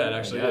Tua. Yeah, it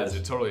actually is.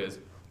 It totally is.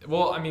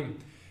 Well, I mean,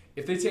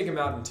 if they take him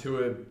out and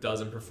Tua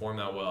doesn't perform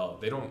that well,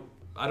 they don't.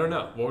 I don't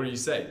know. What would you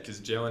say? Because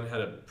Jalen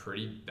had a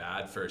pretty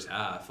bad first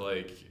half.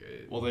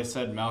 Well, they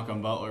said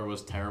Malcolm Butler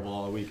was terrible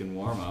all week in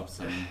warm-ups,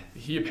 and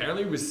he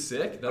apparently was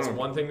sick. That's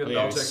one thing that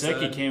Belichick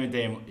said. He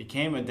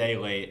came a day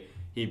late.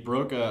 He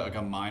broke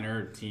a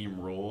minor team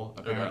rule,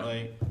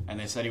 apparently, and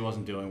they said he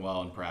wasn't doing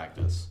well in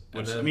practice.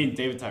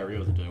 David Tyree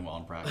wasn't doing well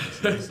in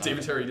practice.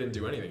 David Tyree didn't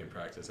do anything in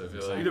practice, I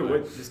feel like. Either way,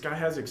 this guy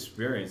has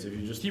experience. If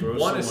you just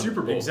won a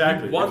Super Bowl.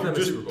 Exactly. He won them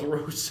a Super Bowl.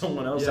 Throw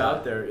someone else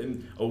out there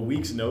in a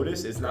week's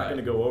notice, it's not going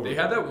to go over. They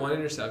had that one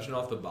interception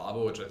off the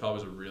bobble, which I thought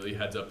was a really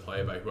heads-up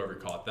play by whoever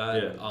caught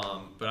that.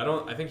 Yeah. But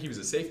I think he was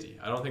a safety.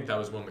 I don't think that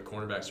was one of the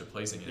cornerbacks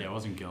replacing him. Yeah, it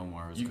wasn't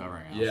Gilmore. It was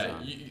covering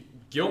Alshon. Yeah.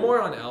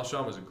 Gilmore on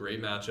Alshon was a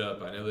great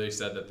matchup. I know they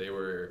said that they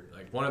were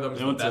one of them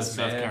was the best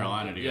man. South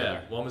Carolina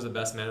together. Yeah, one was the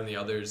best man in the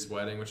other's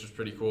wedding, which was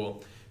pretty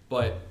cool.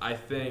 But I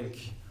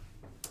think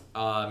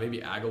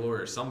maybe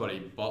Aguilar or somebody,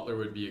 Butler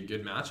would be a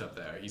good matchup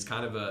there.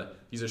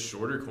 He's a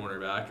shorter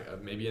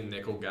cornerback, maybe a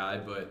nickel guy,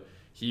 but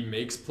he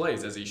makes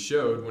plays as he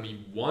showed when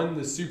he won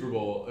the Super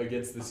Bowl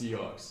against the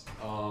Seahawks.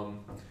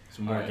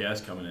 Some more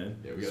guests coming in.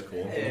 Yeah, we got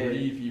cool.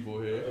 3 people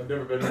here. I've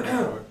never been here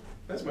before.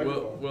 That's my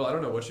Well, I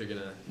don't know what you're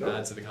gonna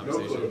add to the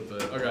conversation,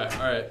 but okay,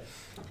 all right.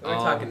 Are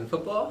we talking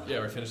football? Yeah,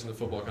 we're finishing the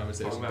football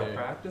conversation. Talking about here.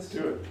 practice?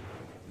 Do it.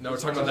 No, we're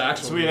talking about the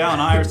actual. Sweet game. Allen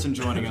Iverson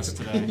joining us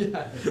today.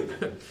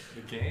 The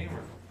game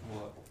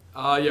or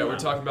what? Yeah, we're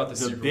talking about the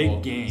Super big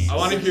Bowl. game. I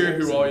want to hear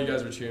who all you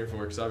guys were cheering for,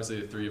 because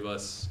obviously the 3 of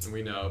us, and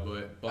we know,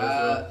 but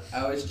Butterfield.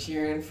 I was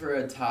cheering for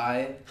a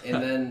tie,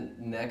 and then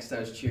next I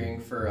was cheering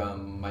for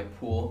my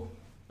pool.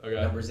 Okay.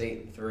 Numbers 8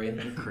 and 3.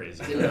 You're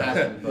crazy. Didn't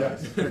happen,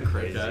 but You're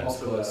crazy. Okay. it's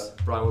close.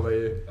 Brian, what about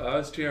you? I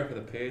was cheering for the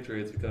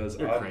Patriots because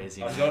You're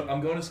crazy. I'm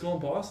going to school in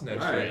Boston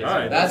next year. All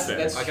right. That's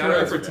I true.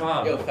 got it for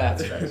Tom. Yo,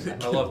 facts.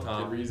 I love Good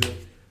Tom. reason.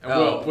 And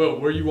Oh. Will,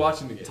 were you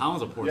watching the game? Tom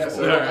was a poor Yeah,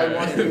 sport. so I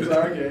watched the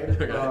entire game.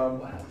 Okay.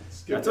 Wow.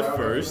 Skipped That's a out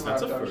first, from the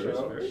that's a halftime first.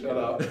 show. Very Shut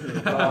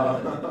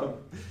up.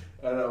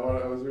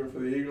 I was rooting for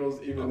the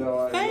Eagles, even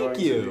though I'm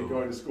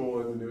going to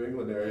school in the New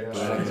England area.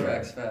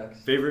 Facts.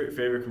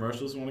 Favorite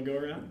commercials want to go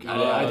around?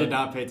 I did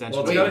not pay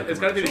attention. Well, it's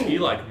got to be the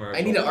Eli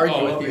commercial. I need to argue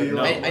Oh, with you.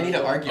 no. I need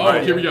to argue All with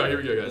right, you. here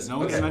we go, guys. No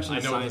one's mentioned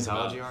the I know what it's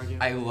about. Scientology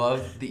argument. I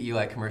love the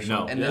Eli commercial.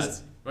 No. And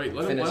this Wait,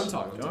 let him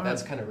talk. Go ahead.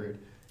 that's kind of rude.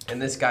 And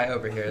this guy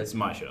over here It's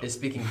my show. is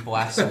speaking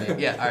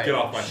blasphemy. Yeah, all right. Get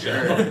off my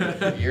show.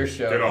 Sure. Your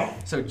show. Get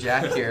off. So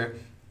Jack here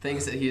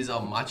thinks that he's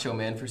a macho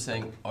man for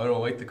saying, I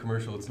don't like the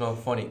commercial. It's not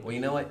funny. Well, you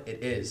know what?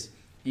 It is.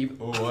 I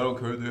don't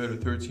care. They had a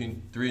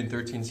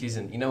 3-13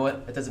 season. You know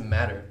what? It doesn't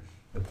matter.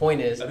 The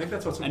point is, I think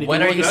that's what's.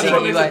 when are you seeing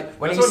Eli?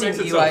 When are you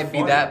seeing Eli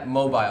be that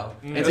mobile?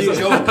 It's a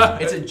joke.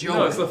 It's a joke.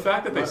 No, it's the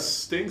fact that they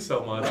stink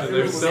so much and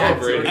they're Exactly.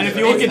 celebrating. And if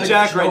you look It's at a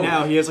Jack right joke.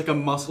 now, he has like a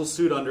muscle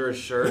suit under his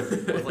shirt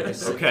with like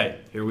a Okay,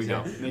 here we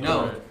go.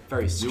 No.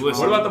 very strong. listen.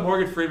 What about the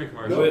Morgan Freeman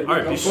commercial? All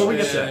right, before we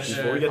get to that,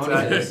 Yeah. we're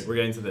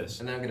getting to this.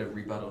 And then I'm gonna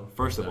rebuttal.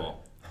 First of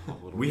all,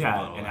 we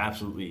had an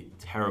absolutely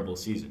terrible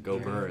season. Go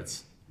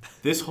Birds.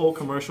 This whole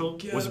commercial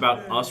was about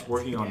us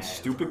working on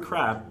stupid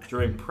crap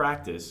during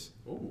practice.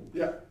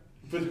 Yeah.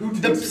 But who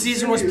The takes it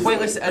season was seriously?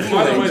 pointless By the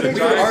anyway. way, the We were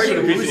Giants already should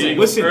have beat the losing. Eagles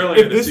Listen, early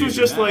if in the this was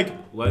season. just like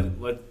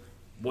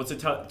what's a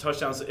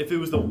touchdown? If it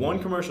was the one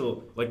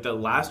commercial, like the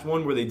last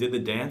one where they did the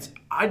dance,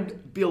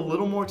 I'd be a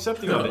little more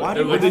accepting of it. Why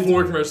There do were you like think-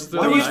 4 commercials.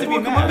 why do you have to be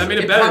mad? That made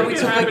it It better. probably It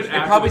took like happened it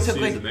after probably the took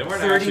season. like They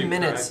weren't 30 actually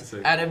minutes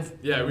practicing. out of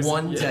Yeah, it was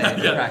one day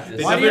of practice.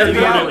 They Why do never you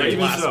did have it to like be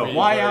last outraged? week,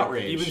 Why but-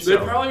 outrage? Even They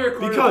so, probably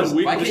recorded because the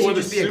week Why can't you before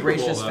the just be a Super Bowl,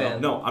 gracious though.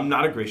 fan? no, I'm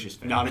not a gracious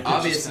fan. Not a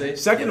Obviously.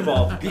 Second of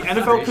all, the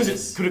NFL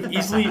Gracious. could have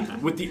easily,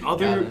 with the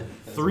other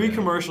That's 3 okay.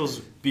 commercials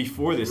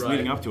before this, Right.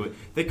 leading up to it,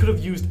 they could have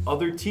used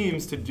other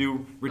teams to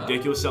do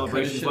ridiculous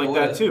celebrations shoulda, like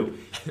that woulda.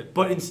 too.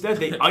 But instead,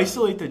 they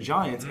isolate the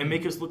Giants and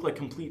make us look like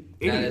complete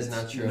idiots. That is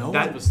not true. No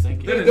That- one was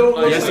thinking. They don't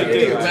look Yes, like it did.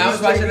 idiots. When I was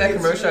Just watching taking that it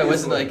commercial, I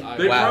wasn't seriously. like,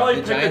 They wow, probably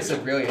the picked Giants a-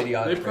 look really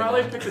idiotic. They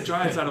probably right picked the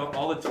Giants out of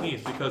all the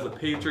teams because the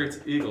Patriots,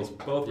 Eagles,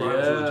 both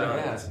rivals of the Yeah.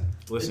 Giants. now.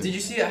 Listen, Did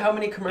you see how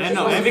many commercials? And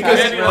no, was and Fast because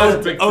Andy Road?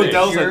 Dalton's a big thing.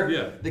 Odell's Cure,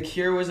 Yeah. The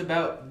Cure was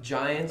about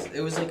Giants.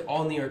 It was like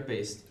all New York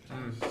based.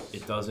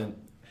 it doesn't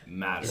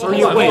matter. So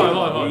you- wait, hold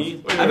on.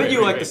 we- I bet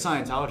you like the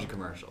Scientology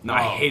commercial. No,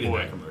 I Oh, hated boy.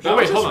 that commercial. That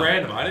Wait, was just hold on.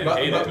 random. I didn't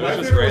hate it. It My was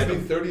just favorite was the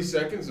random. 30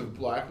 seconds of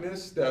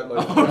blackness that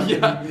like. Oh,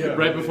 yeah.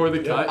 Right before the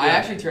cut. I yeah.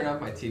 actually turned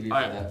off my TV for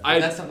Alright, that. I-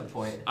 But that's not the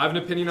point. I have an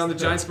opinion on the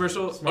Giants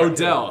commercial. Smart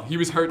Odell, he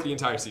was hurt the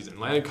entire season.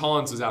 Landon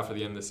Collins was out for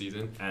the end of the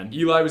season. And?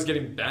 Eli was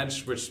getting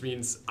benched, which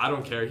means I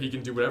don't care. He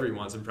can do whatever he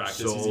wants in practice.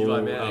 He's Eli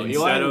Manning.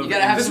 instead of You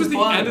gotta have this some was the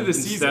fun. end of the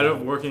instead season.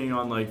 of working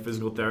on like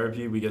physical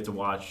therapy, we get to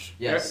watch.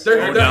 Yes.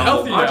 They're Odell.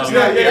 healthy now.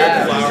 Yeah,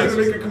 Yeah. He's Flowers.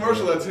 gonna make a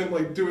commercial that's him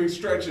like doing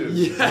stretches,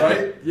 Yeah.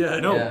 right? Yeah,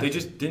 No, Yeah. they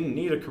just didn't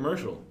need a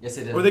commercial. Yes,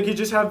 they did. Or they could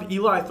just have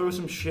Eli throw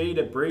some shade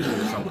at Brady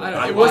or something. I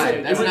don't know. It Why?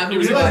 wasn't. That's it was, not it who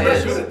was Eli very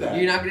is. good at that.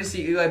 You're not going to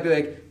see Eli be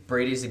like,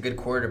 Brady's a good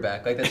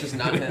quarterback. Like, that's just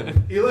not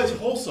him. Eli's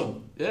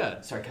wholesome.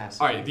 Yeah.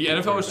 Sarcastic. All right, the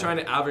NFL was trying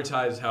to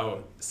advertise how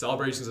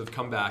celebrations have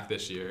come back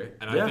this year,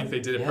 and Yeah. I think they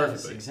did it Yes,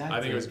 perfectly. exactly.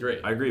 I think it was great.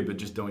 I agree, but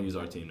just don't use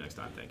our team next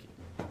time. Thank you.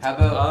 How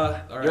about...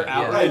 All right. You're Yeah.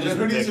 outrage Right, is then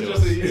who needs to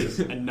ridiculous. just use?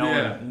 And no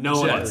Yeah. one, no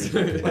one Jets.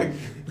 agrees. Like,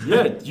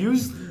 Yeah,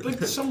 use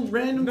like some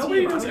random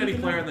Nobody team. knows I don't any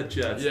even player know. in the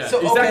Jets. Yeah. So,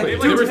 Exactly.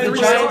 okay, There were to the three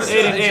Giants, stars. to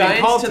the Aiden,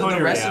 Giants, call to the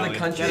Tony rest of reality. the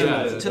country,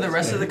 Yeah. to the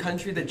rest of the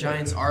country, the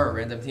Giants are a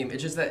random team.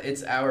 It's just that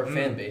it's our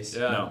fan base.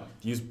 Yeah. No,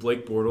 use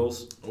Blake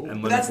Bortles and But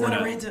Leonard that's not a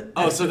Fournette. random.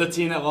 Oh, so the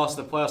team that lost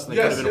the playoffs, and they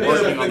Yes, could have been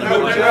yes, working they on could their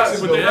have But been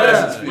playoffs.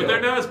 Jacksonville. but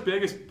they're not as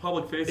big as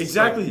public faces.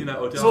 Exactly. Like, you know,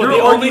 Odell. So The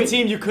your only argument-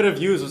 team you could have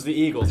used was the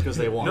Eagles because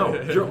they won.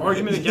 No, your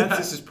argument against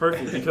this is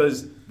perfect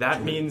because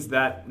that means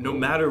that no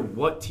matter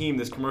what team,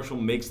 this commercial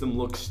makes them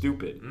look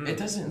stupid. It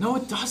doesn't. No,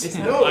 it doesn't. It's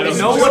No, not. it's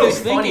no a one joke. is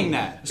thinking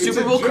that. It's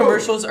Super a Bowl joke.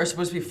 commercials are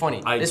supposed to be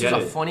funny. I This get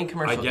was it. a funny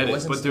commercial. I get it,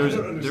 wasn't but there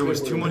stupid.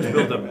 was too much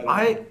buildup.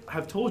 I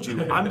have told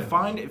you, I'm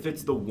fine if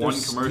it's the one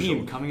There's commercial.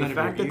 steam coming The out of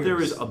fact your that there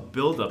ears. is a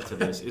buildup to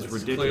this is It's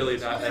ridiculous. clearly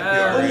not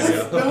NPR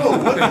radio.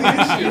 No, what's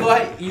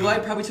the issue? Eli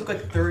probably took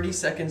like 30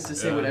 seconds to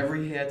say Yeah. whatever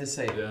he had to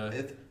say. Yeah.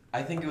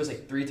 I think it was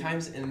like 3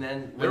 times, and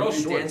then when They're all he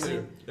was short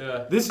dancing, too.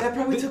 Yeah. that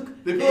probably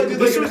took. They probably did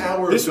This like was, an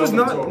hour. this of was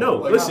filming not. total. No,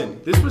 Like, listen.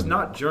 This was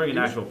not during an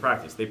actual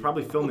practice. They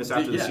probably filmed this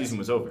after the Yes. season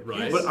was over.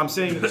 Right. But I'm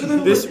saying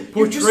then this you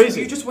portrays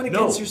you it. just went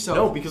no, against yourself.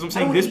 No, because I'm I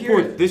saying don't this hear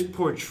it. this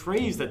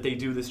portrays that they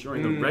do this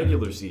during the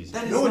regular season.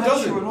 That is No, it not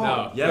doesn't. true at all.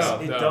 No. Yes, no,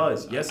 it no.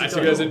 does. Yes, I it took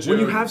it as a does. When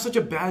you joke. have such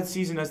a bad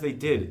season as they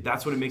did,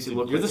 that's what it makes it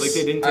look You're like. the Like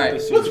they didn't all take right.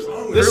 this What's seriously.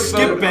 wrong with This you?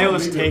 Skip Vote.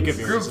 Bayless take of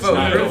yours. Group is vote.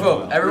 not Group good.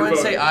 vote. Everyone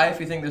Group say vote. aye if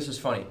you think this was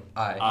funny.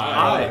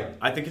 Aye.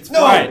 I think it's No.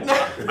 fine. No.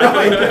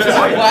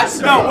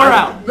 No, we're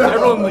out.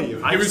 Everyone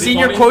leave. It was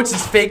Senior funny. quotes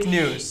is fake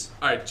news.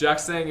 All right,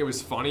 Jack's saying it was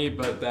funny,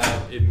 but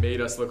that it made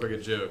us look like a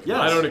joke. Yes.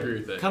 I don't agree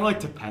with that. Kind of like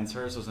to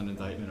Penshurst was an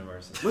indictment of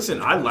our system.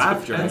 Listen, I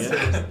laughed during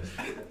it.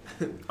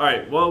 All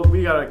right, well,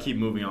 we gotta keep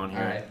moving on All here.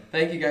 right.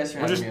 Thank you guys for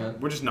having me on.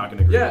 We're just not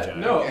gonna agree with Yeah, Jack.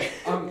 no,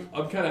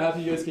 I'm kind of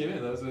happy you guys came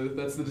in.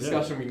 That's the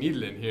discussion we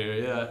needed in here.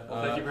 Yeah.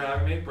 Well, thank you for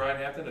having me. Brian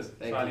Hampton is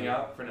Thank signing you.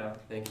 out for now.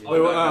 Thank you. Wait,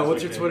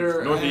 What's your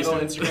Twitter Northeastern.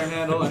 handle, Instagram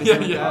handle,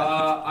 anything like that?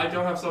 I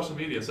don't have social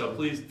media, so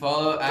please.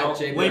 Follow at Don't-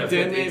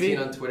 LinkedIn, maybe?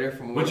 on Twitter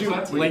for more Would you-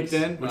 tweets.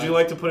 LinkedIn? Would you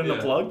like to put in a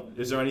Yeah. plug?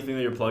 Is there anything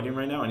that you're plugging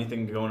right now?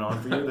 Anything going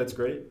on for you that's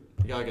great?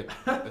 You got like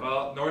a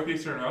Well,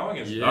 Northeastern Rowing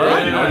is Yeah. All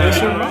right,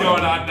 Northeastern Rowing.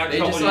 going on next They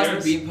couple just of lost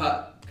years. the Bean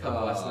Pot Cup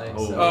last night.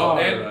 Oh. So. Oh,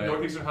 and right.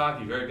 Northeastern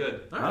Hockey, very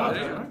good. All Oh, right,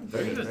 okay, yeah. all right.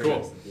 Very good.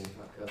 Cool. Bean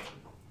Pot Cup.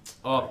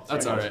 Oh,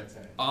 that's all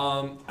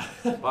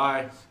right.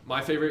 bye.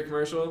 My favorite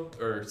commercial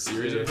or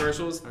series of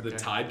commercials, the Okay.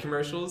 Tide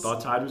commercials. Thought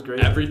Tide was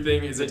great.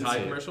 Everything is a Didn't see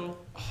Tide it. commercial.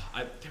 Oh,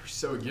 they were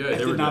so good. They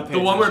Did were not good. pay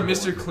The one where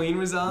attention Mr. Clean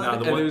was on, No, the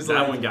and one, it was that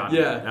like, one got me.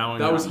 yeah, That one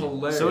that got was me.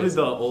 hilarious. So did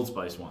the Old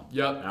Spice one.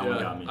 Yep, That yeah, one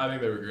got me. I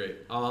think they were great.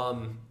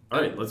 All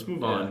right, let's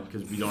move on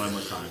because we don't have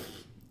much time.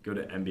 Go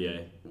to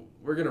NBA.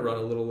 We're gonna run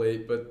a little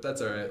late, but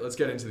that's all right. Let's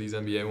get into these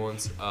NBA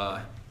ones.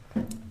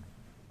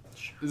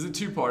 This is a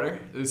two-parter.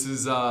 This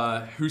is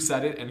who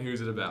said it and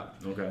who's it about.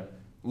 Okay.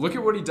 Look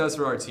at what he does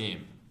for our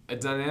team. A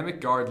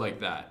dynamic guard like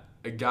that,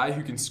 a guy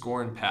who can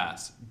score and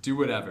pass, do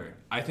whatever.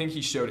 I think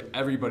he showed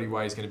everybody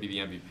why he's going to be the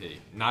MVP.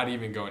 Not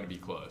even going to be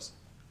close.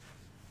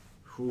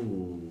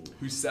 Ooh.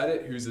 Who said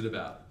it? Who's it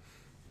about?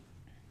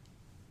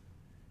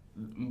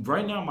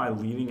 Right now, my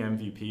leading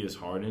MVP is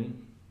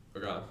Harden.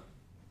 Okay.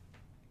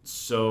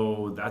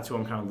 So that's who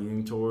I'm kind of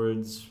leaning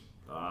towards.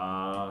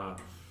 I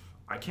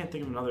can't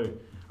think of another,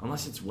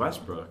 unless it's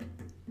Westbrook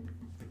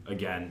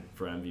again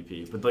for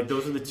MVP. But like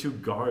those are the two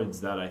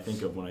guards that I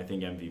think of when I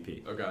think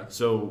MVP. Okay.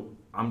 So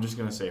I'm just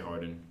gonna say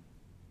Harden.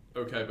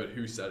 Okay, but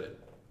who said it?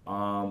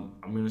 I'm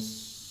gonna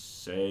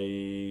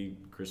say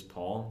Chris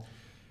Paul.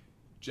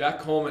 Jack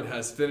Coleman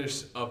has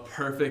finished a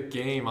perfect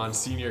game on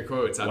senior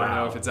quotes. I don't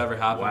know Wow. if it's ever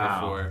happened Wow.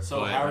 before. So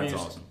but how are That's you?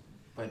 awesome.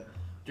 But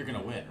you're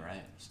gonna win,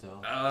 right? Still.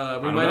 we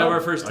don't might know. have our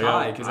first I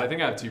got- tie because I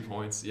think I have 2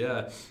 points.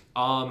 Yeah.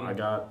 I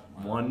got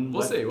one. We'll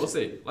left. see. We'll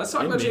see. Let's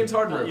talk In about me. James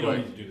Harden You real don't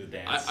quick. need to do the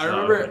dance. I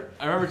remember talking.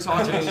 I remember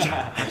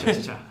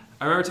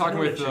talking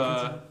with.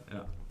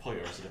 Pull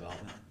yours to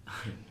development.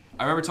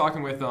 I remember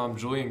talking with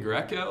Julian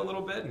Greco a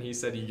little bit, and he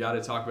said you got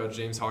to talk about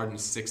James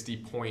Harden's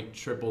 60-point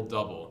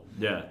triple-double.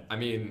 Yeah. I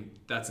mean,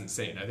 that's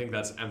insane. I think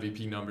that's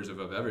MVP numbers if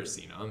I've ever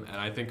seen them, and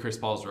I think Chris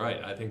Paul's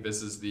right. I think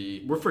this is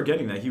the We're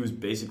forgetting that he was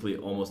basically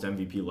almost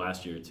MVP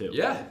last year too.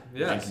 yeah.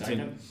 And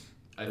continue- Second.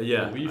 I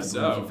Yeah, I believe believe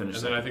so. he finished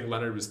And then I second. think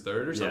Leonard was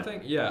third or Yeah.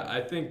 something. Yeah, I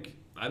think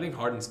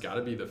Harden's got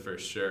to be the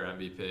first sure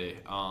MVP.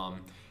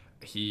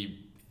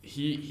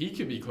 He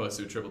could be close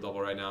to a triple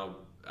double right now.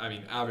 I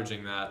mean,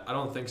 averaging that. I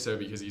don't think so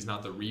because he's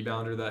not the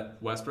rebounder that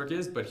Westbrook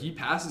is, but he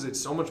passes it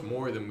so much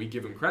more than we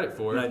give him credit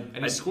for, And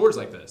and he scores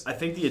like this. I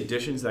think the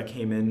additions that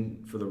came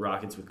in for the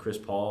Rockets with Chris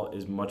Paul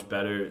is much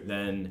better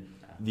than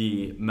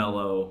the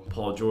Melo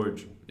Paul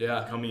George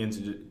Yeah. coming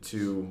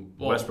into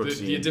Well, Westbrook's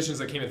the team. additions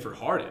that came in for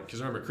Harden, because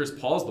remember, Chris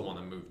Paul's the one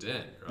that moved in.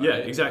 Right? Yeah,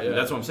 exactly. Yeah.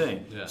 That's what I'm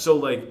saying. Yeah. So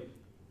like,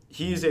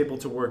 he's able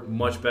to work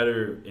much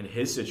better in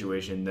his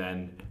situation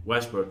than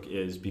Westbrook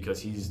is because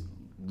he's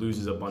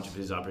loses a bunch of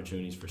his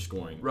opportunities for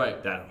scoring.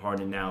 Right. That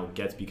Harden now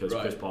gets because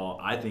Right. Chris Paul,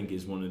 I think,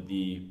 is one of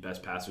the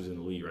best passers in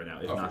the league right now,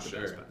 if Oh, not for the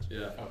sure. best passer.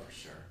 Yeah. Oh, for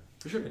sure.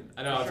 For sure.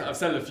 I know. I've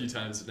said it a few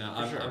times now.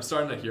 I'm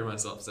starting to hear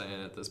myself saying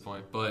it at this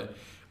point, but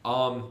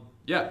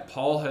yeah,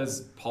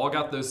 Paul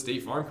got those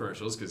State Farm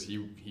commercials because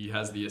he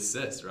has the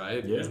assist,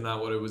 right? Yeah. Isn't that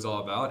what it was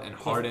all about? And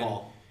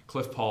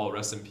Cliff Paul,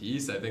 rest in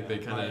peace. I think they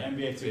kind of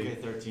NBA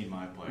 2K13,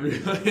 my player.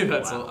 Really,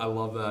 I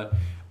love that.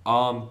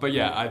 But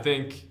yeah, I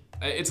think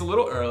it's a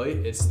little early.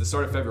 It's the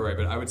start of February,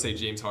 but I would say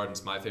James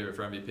Harden's my favorite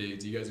for MVP.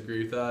 Do you guys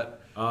agree with that?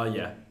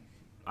 Yeah,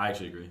 I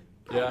actually agree.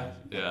 Yeah,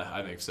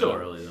 I think so. Still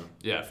early though.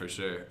 Yeah, for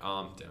sure.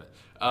 Damn it.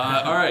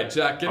 All right,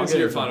 Jack, get into Okay,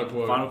 your final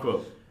quote. Final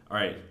quote. All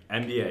right,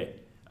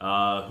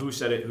 NBA. Who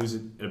said it? Who's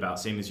it about?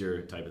 Same as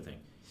your type of thing.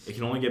 It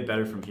can only get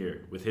better from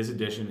here. With his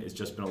addition, it's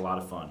just been a lot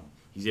of fun.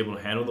 He's able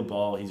to handle the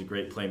ball. He's a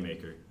great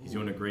playmaker. He's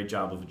doing a great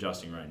job of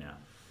adjusting right now.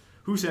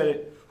 Who said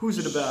it? Who's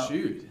it about?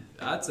 Shoot,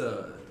 that's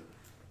a.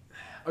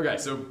 Okay,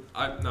 so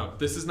no,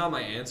 this is not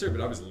my answer,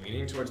 but I was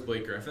leaning towards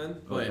Blake Griffin.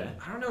 But Okay.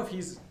 I don't know if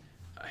he's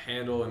a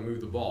handle and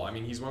move the ball. I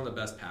mean, he's one of the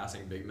best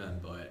passing big men.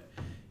 But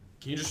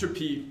can you just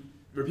repeat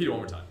it one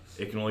more time?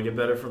 It can only get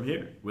better from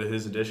here. With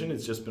his addition,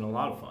 it's just been a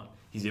lot of fun.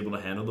 He's able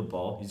to handle the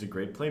ball. He's a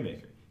great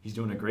playmaker. He's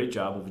doing a great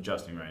job of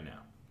adjusting right now.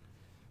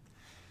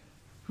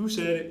 Who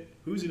said it?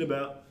 Who's it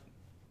about?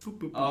 Boop,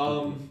 boop,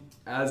 boop, boop.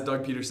 As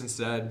Doug Peterson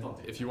said,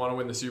 if you want to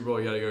win the Super Bowl,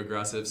 you got to go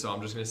aggressive. So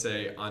I'm just going to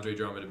say Andre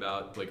Drummond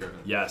about Blake Griffin.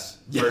 Yes.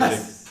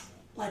 Yes.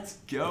 Let's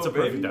go, It's a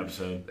perfect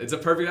episode. It's a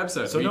perfect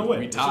episode. So no way.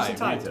 We It's just a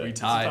tied. tie We today.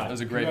 tied. It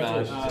was a great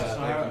match.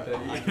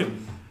 Congratulations. Thank you.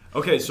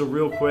 Okay, so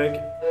real quick.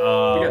 We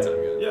got time,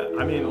 guys. Yeah,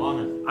 I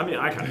mean,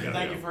 I kind of got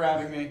Thank you for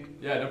having me.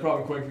 Yeah, no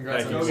problem. Quinn,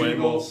 congrats Thank on you, the Quinn.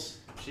 Super Bowl. Eagles.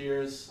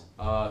 Cheers.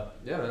 Yeah,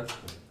 man.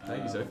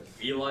 Thank you, sir.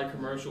 Eli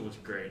commercial was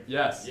great.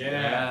 Yes.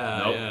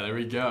 Yeah. Nope. Yeah, there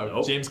we go.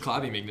 Nope. James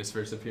Clowney making his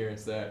first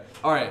appearance there.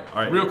 All right,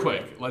 All right. real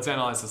quick. Let's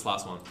analyze this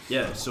last one.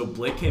 Yeah, so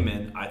Blake came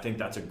in. I think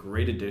that's a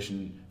great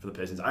addition for the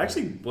Pistons. I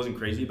actually wasn't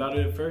crazy about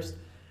it at first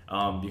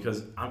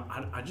because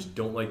I just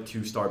don't like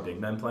two-star big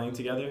men playing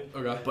together.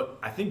 Okay. But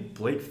I think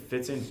Blake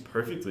fits in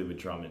perfectly with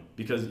Drummond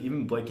because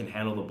even Blake can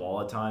handle the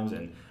ball at times.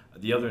 And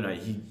the other night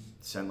he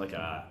sent like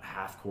a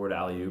half-court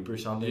alley-oop or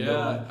something.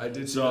 Yeah, I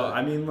did see So, that.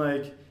 I mean,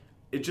 like,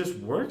 it just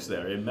works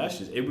there. It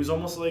meshes. It was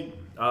almost like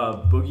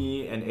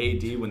Boogie and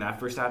AD when that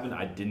first happened.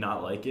 I did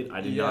not like it.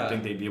 I did Yeah. not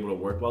think they'd be able to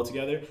work well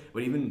together.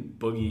 But even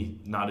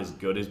Boogie, not as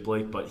good as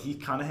Blake, but he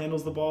kind of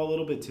handles the ball a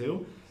little bit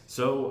too.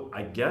 So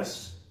I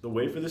guess the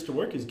way for this to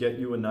work is get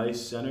you a nice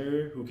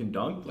center who can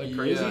dunk like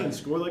crazy Yeah. and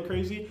score like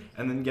crazy,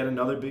 and then get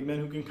another big man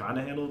who can kind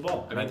of handle the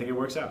ball. And I mean- think it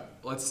works out.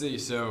 Let's see.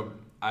 So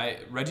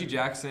Reggie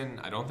Jackson,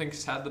 I don't think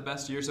has had the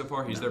best year so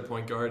far. He's their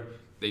point guard.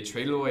 They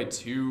traded away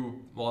at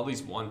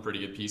least one pretty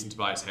good piece in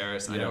Tobias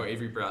Harris. I Yeah. know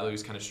Avery Bradley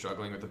was kind of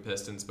struggling with the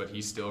Pistons, but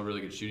he's still a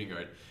really good shooting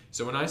guard.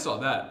 So when I saw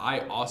that, I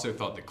also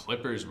thought the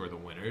Clippers were the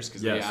winners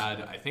because they Yes.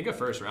 had, I think, a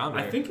first rounder.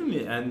 I think in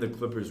the end the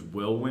Clippers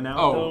will win out.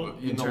 Oh, though,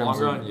 in the terms long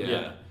of- run,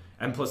 yeah.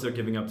 And plus they're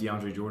giving up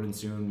DeAndre Jordan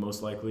soon,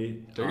 most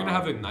likely. They're going to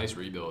have a nice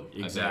rebuild. I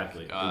think.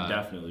 Exactly. They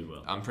definitely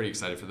will. I'm pretty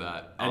excited for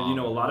that. And you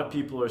know, a lot of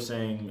people are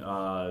saying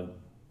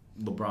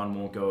LeBron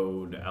won't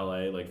go to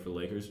LA like for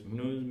Lakers. Who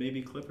knows?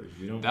 Maybe Clippers.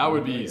 We don't. that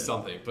would we don't know be yet.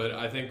 something. But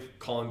I think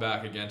calling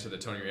back again to the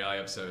Tony Reali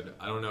episode,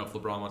 I don't know if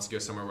LeBron wants to go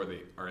somewhere where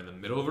they are in the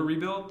middle of a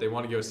rebuild. They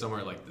want to go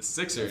somewhere like the That's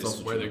Sixers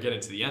also where true. they're getting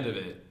to the end of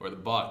it, or the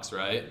Bucks,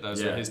 right?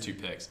 Those Yeah. are his two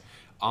picks.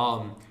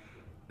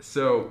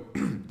 So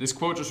this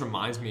quote just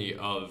reminds me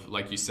of,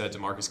 like you said,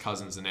 DeMarcus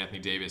Cousins and Anthony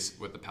Davis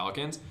with the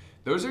Pelicans.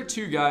 Those are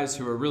two guys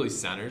who are really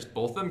centers.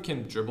 Both of them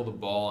can dribble the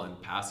ball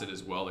and pass it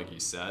as well, like you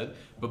said.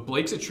 But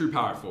Blake's a true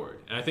power forward,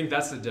 and I think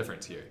that's the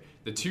difference here.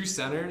 The two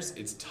centers,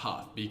 it's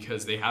tough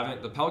because the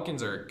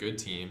Pelicans are a good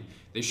team.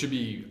 They should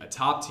be a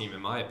top team,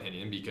 in my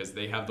opinion, because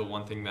they have the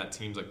one thing that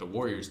teams like the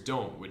Warriors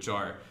don't, which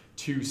are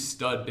two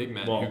stud big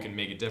men Well, who can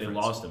make a difference.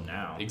 They lost him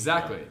now.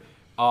 Exactly.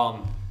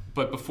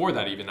 But before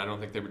that even, I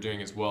don't think they were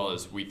doing as well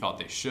as we thought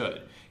they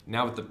should.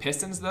 Now with the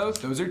Pistons, though,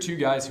 those are two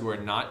guys who are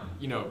not,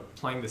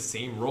 playing the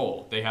same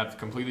role. They have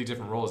completely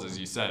different roles, as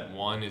you said.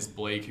 One is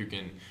Blake, who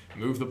can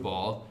move the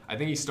ball. I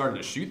think he's starting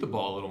to shoot the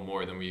ball a little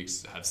more than we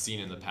have seen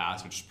in the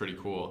past, which is pretty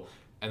cool.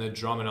 And then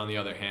Drummond, on the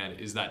other hand,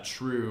 is that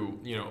true,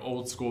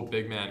 old school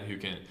big man who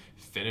can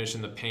finish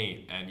in the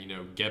paint and,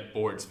 get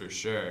boards for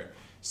sure.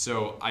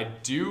 So I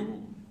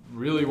do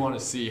really want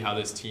to see how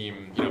this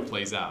team,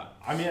 plays out.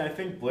 I mean, I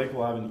think Blake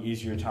will have an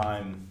easier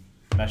time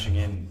meshing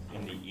in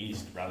the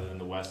East rather than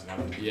the West and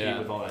having to compete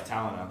with all that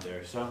talent out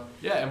there. So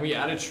Yeah, and we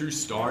added true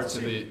star to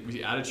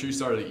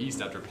the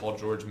East after Paul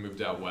George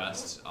moved out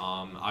west.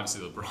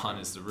 Obviously LeBron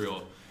is the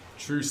real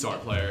true star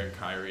player, and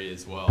Kyrie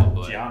as well.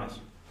 But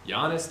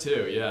Giannis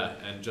too, yeah,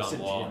 and John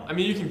Wall. Giannis. I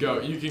mean, you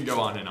can go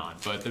on and on,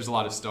 but there's a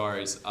lot of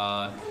stars.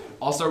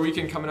 All-Star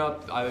Weekend coming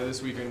up either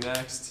this week or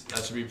next.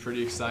 That should be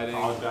pretty exciting.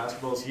 college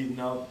basketball's heating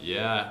up.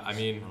 Yeah, I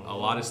mean, a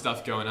lot of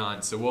stuff going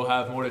on. So we'll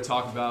have more to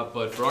talk about.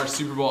 But for our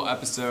Super Bowl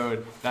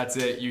episode, that's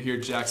it. You hear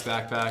Jack's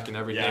backpack and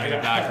everything in the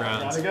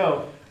background. Gotta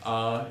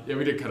go. Yeah,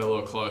 we did cut a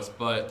little close.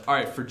 But all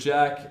right, for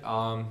Jack,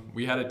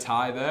 we had a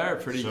tie there. A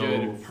pretty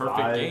good,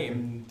 perfect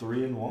game.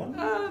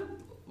 3-1.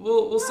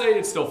 We'll say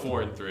it's still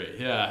 4-3.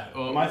 Yeah.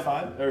 Well, Am I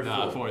 5 or 4?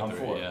 Nah, 4 and I'm 3,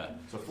 4. yeah.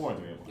 So 4-3.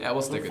 Yeah,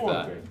 we'll stick with 4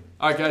 that. and 3.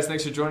 All right, guys,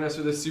 thanks for joining us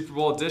for this Super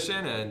Bowl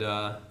edition.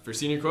 And for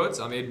Senior Quotes,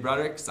 I'm Aiden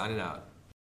Broderick, signing out.